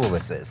how cool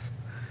this is.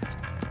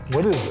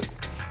 What is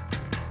it?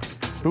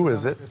 Who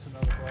is it?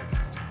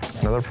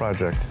 Another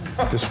project.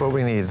 Just what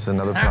we need is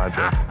another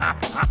project.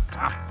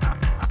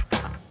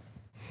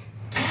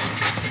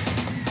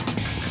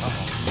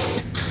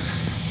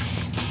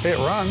 Hey, it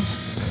runs.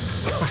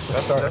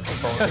 That's our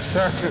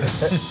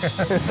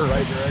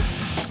Right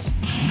direction.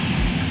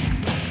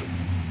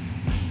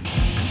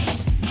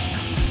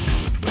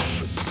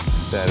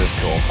 That is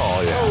cool.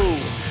 Oh, yeah. Oh.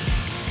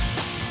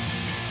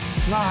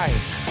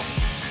 Nice.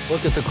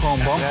 Look at the chrome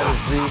bumper. That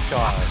is the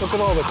car. Look at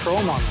all the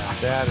chrome on that.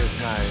 That is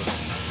nice.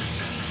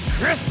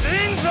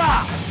 Christine's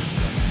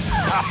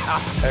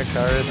That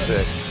car is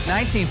sick.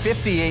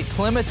 1958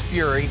 Plymouth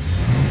Fury,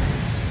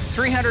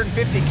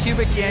 350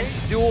 cubic inch,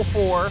 dual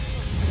 4.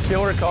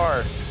 Killer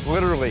car,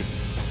 literally.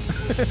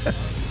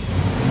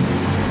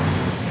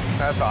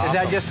 That's awesome. Is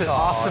that just an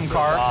awesome it's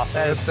car? Awesome.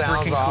 That It is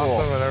sounds freaking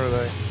awesome cool. and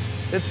everything.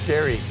 It's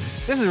scary.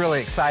 This is really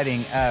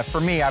exciting.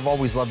 For me, I've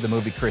always loved the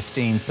movie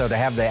Christine, so to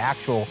have the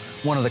actual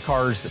one of the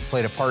cars that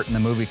played a part in the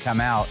movie come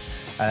out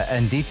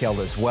and detailed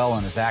as well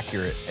and as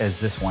accurate as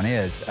this one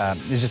is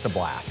just a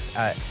blast.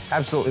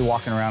 Absolutely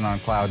walking around on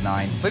cloud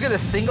 9. Look at the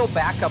single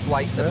backup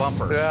light in the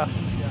bumper. Yeah.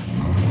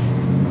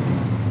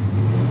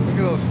 Look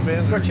at those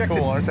fins. Go They're check,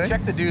 cool, aren't they?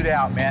 check the dude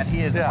out, man.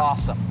 He is Yeah.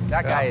 awesome.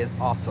 That guy is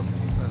awesome.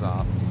 That's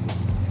awesome.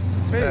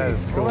 Hey, That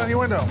is cool. roll down your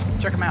window.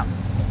 Check him out.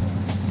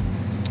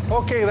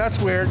 Okay, that's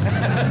weird.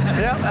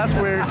 Yep, that's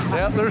weird.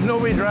 Yep, there's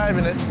nobody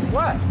driving it.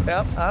 What?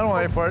 Yep, I don't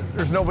want any part.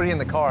 There's nobody in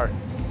the car.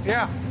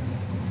 Yeah.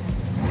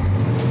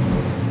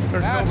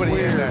 There's That's nobody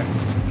weird. in there.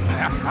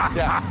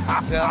 Yeah,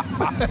 yeah.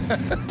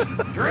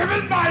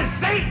 Driven by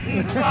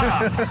Satan!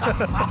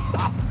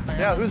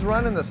 Yeah, who's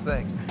running this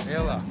thing?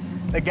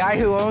 The guy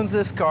who owns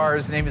this car,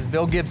 his name is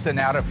Bill Gibson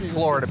out of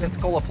Florida,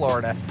 Pensacola,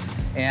 Florida.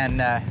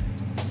 And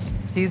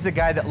he's the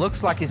guy that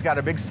looks like he's got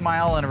a big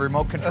smile and a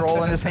remote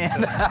control in his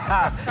hand.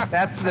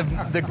 That's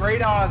the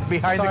great Oz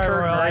behind the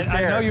curtain Royal, right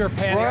I there. know you were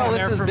panicking Royal,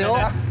 there this for is a Bill.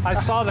 minute. I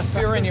saw the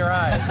fear in your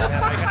eyes,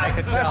 man. I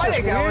could tell. I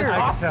think that was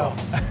I could awesome.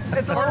 tell.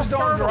 It's a Cars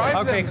little don't drive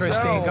startling. Okay,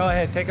 Christine, themselves. go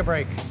ahead. Take a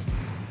break.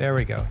 There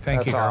we go.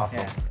 Thank you, girl. Awesome.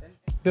 Yeah.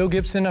 Bill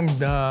Gibson,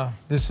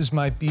 this is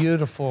my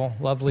beautiful,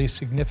 lovely,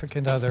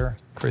 significant other,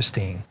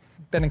 Christine.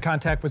 Been in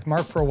contact with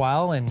Mark for a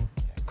while, and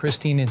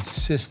Christine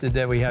insisted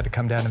that we had to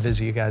come down and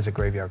visit you guys at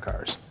Graveyard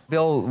Carz.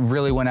 Bill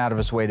really went out of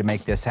his way to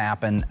make this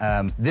happen.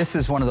 This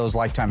is one of those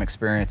lifetime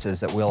experiences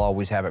that we'll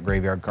always have at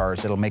Graveyard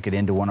Carz. It'll make it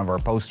into one of our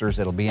posters.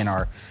 It'll be in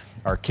our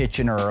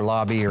kitchen or our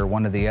lobby or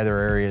one of the other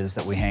areas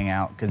that we hang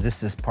out, because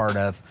this is part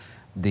of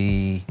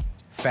the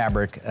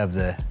fabric of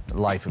the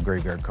life of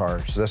Graveyard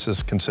Carz. This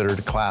is considered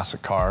a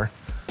classic car,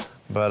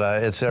 but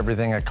it's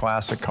everything a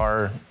classic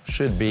car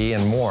should be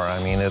and more.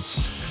 I mean,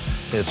 it's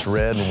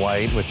red and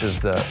white, which is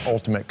the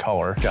ultimate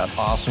color. Got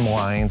awesome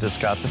lines. It's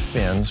got the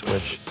fins,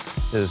 which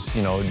is,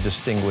 you know,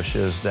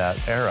 distinguishes that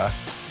era,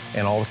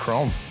 and all the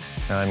chrome.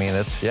 And I mean,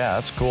 it's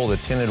cool. The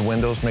tinted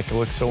windows make it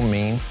look so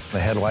mean. The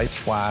headlights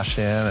flash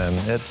in, and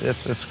it's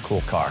a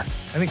cool car.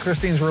 I think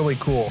Christine's really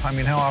cool. I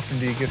mean, how often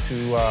do you get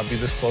to be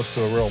this close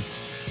to a real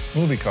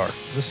movie car?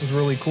 This is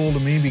really cool to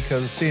me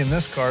because seeing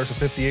this car is a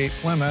 58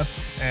 Plymouth,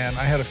 and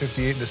I had a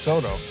 58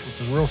 DeSoto,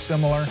 which is real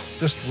similar.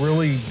 Just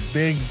really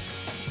big,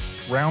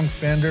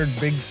 round-fendered,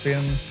 big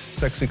fin,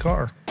 sexy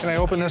car. Can I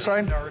open this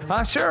side?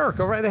 Sure,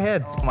 go right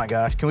ahead. Oh my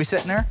gosh, can we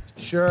sit in there?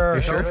 Sure,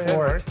 You sure? go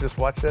for it. Just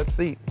watch that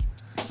seat.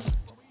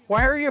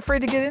 Why are you afraid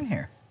to get in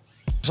here?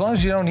 As long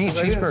as you don't eat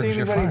I didn't see cheeseburgers,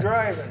 you're anybody fine.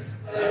 driving.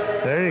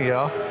 There you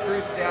go.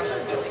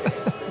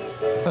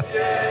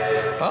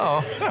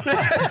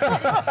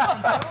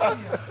 Uh-oh.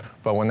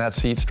 But when that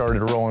seat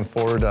started rolling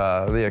forward,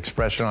 the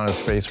expression on his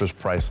face was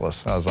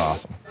priceless. That was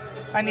awesome.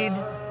 I need,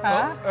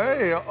 huh?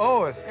 Hey,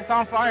 It's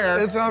on fire.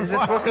 It's on Is it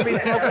supposed to be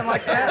smoking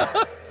like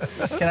that?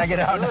 Can I get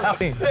out now?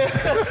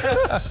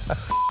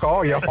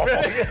 Call y'all.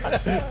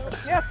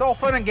 Yeah, it's all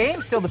fun and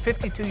games till the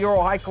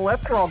 52-year-old high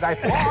cholesterol guy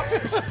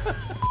flops.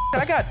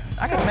 I got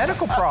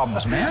medical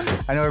problems, man.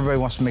 I know everybody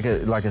wants to make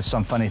it like it's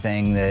some funny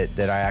thing that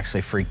I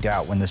actually freaked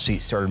out when the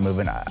seat started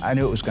moving. I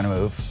knew it was going to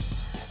move.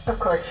 Of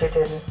course you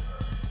didn't.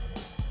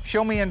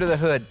 Show me under the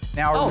hood.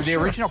 Now, the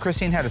sure. original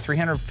Christine had a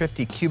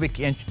 350 cubic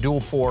inch dual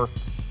 4.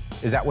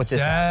 Is that what this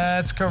is?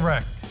 That's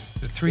correct.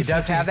 The 350, It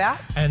does have that?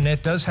 And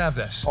it does have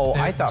this. Oh,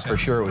 I thought for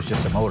sure it was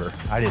just a motor.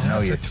 I didn't know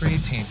It's you. a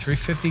 318,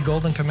 350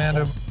 Golden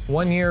Commando.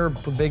 1 year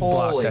big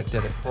block Holy that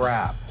did it.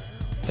 crap.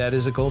 That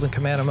is a Golden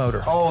Commando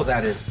motor. Oh,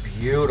 that is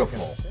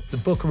beautiful. The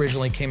book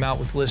originally came out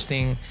with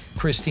listing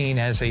Christine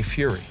as a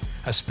Fury,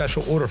 a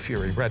special order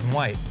Fury, red and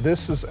white.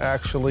 This is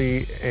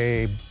actually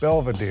a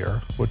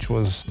Belvedere, which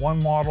was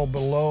one model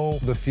below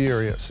the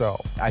Fury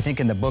itself. I think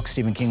in the book,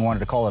 Stephen King wanted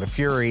to call it a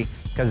Fury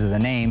because of the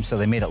name, so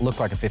they made it look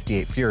like a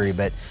 58 Fury,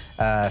 but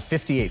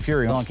 58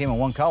 Fury only came in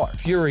one color.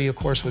 Fury, of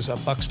course, was a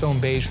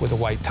buckstone beige with a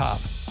white top.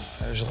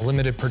 There's a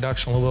limited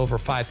production, a little over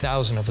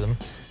 5,000 of them,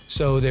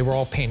 so they were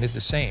all painted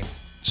the same.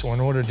 So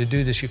in order to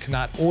do this, you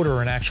cannot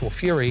order an actual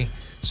Fury,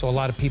 so a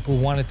lot of people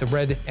who wanted the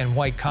red and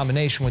white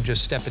combination would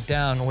just step it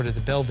down, order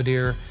the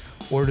Belvedere,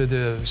 order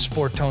the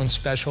Sport Tone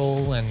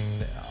Special, and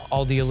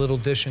all the little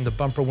addition. The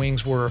bumper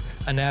wings were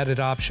an added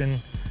option.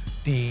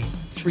 The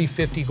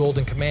 350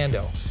 Golden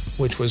Commando,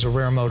 which was a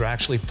rare motor,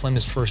 actually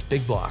Plymouth's first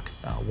big block,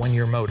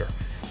 one-year motor.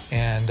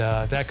 And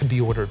that could be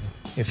ordered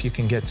if you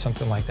can get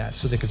something like that.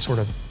 So they could sort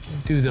of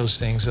do those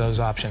things, those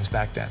options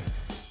back then.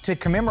 To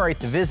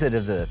commemorate the visit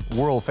of the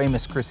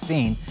world-famous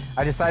Christine,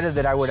 I decided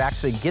that I would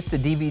actually get the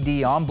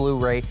DVD on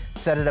Blu-ray,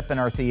 set it up in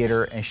our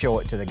theater, and show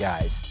it to the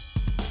guys.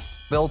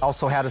 Bill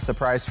also had a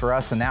surprise for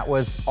us, and that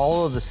was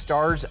all of the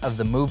stars of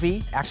the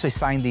movie actually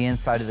signed the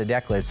inside of the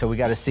deck lid, so we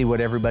got to see what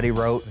everybody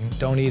wrote.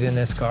 Don't eat in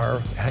this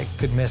car. I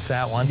could miss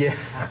that one. Yeah.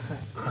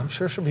 I'm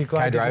sure she'll be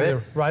glad to drive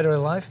it. Ride her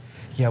life.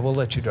 Yeah, we'll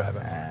let you drive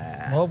it.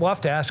 Well, we'll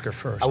have to ask her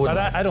first.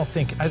 But I don't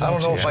think. I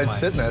don't know if I'd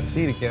sit in that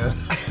seat again.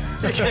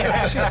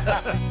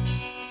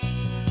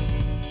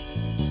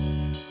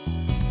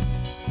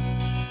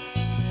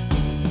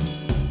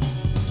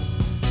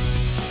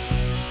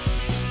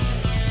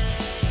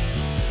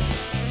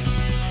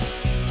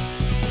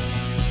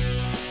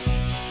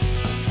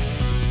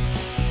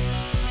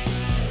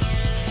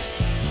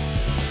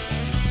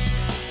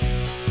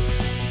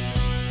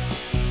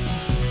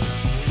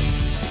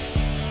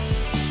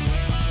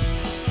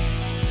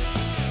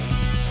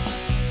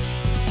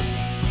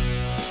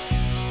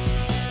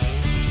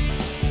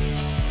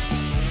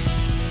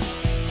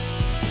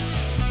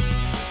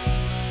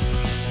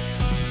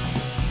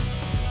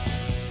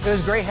 It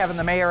was great having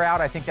the mayor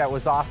out. I think that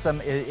was awesome.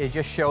 It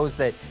just shows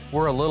that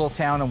we're a little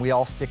town and we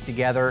all stick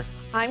together.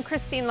 I'm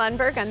Christine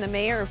Lundberg. I'm the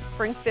mayor of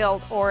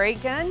Springfield,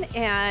 Oregon,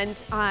 and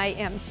I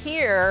am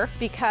here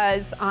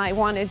because I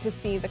wanted to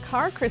see the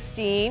car,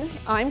 Christine.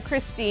 I'm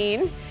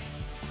Christine.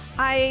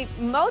 I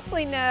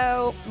mostly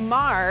know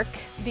Mark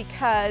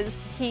because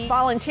he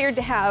volunteered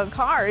to have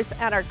cars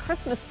at our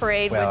Christmas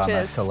parade, Well, which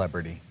I'm is a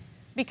celebrity.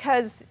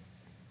 Because,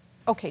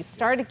 okay,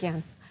 start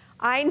again.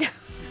 I know.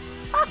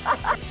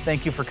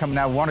 Thank you for coming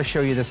out. I want to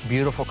show you this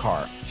beautiful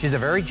car. She's a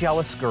very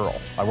jealous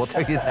girl, I will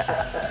tell you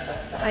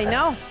that. I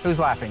know. Who's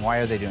laughing? Why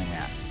are they doing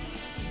that?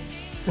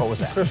 What was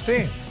that?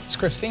 Christine. It's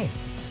Christine.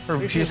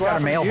 She's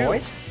got a male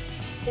voice?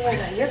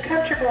 Yeah, you're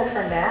comfortable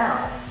for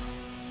now.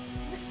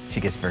 She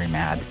gets very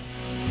mad.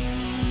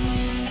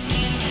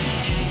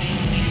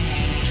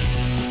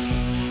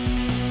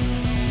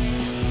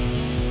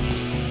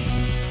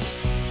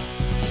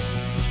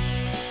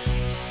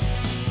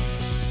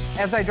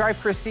 As I drive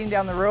Christine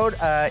down the road,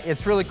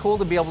 it's really cool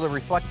to be able to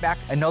reflect back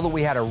and know that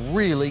we had a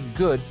really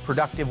good,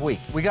 productive week.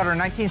 We got our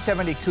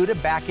 1970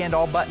 CUDA back end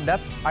all buttoned up.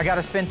 I got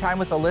to spend time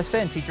with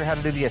Alyssa and teach her how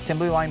to do the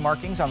assembly line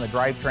markings on the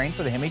drivetrain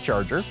for the Hemi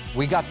Charger.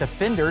 We got the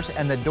fenders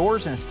and the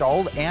doors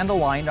installed and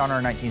aligned on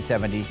our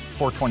 1970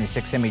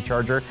 426 Hemi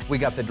Charger. We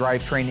got the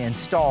drivetrain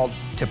installed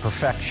to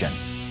perfection.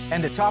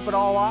 And to top it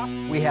all off,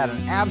 we had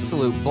an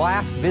absolute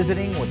blast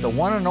visiting with the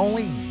one and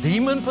only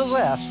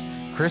demon-possessed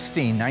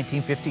Christine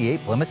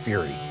 1958 Plymouth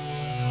Fury.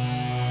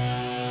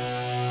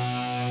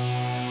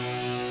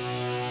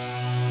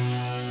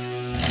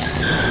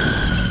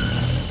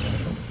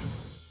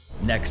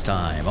 Next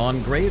time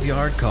on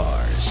Graveyard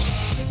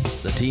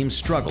Cars. The team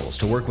struggles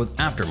to work with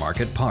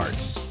aftermarket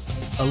parts.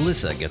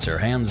 Alyssa gets her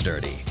hands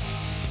dirty.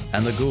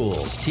 And the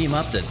Ghouls team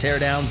up to tear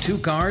down two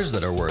cars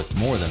that are worth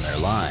more than their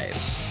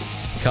lives.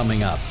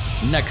 Coming up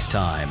next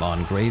time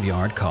on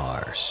Graveyard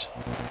Cars.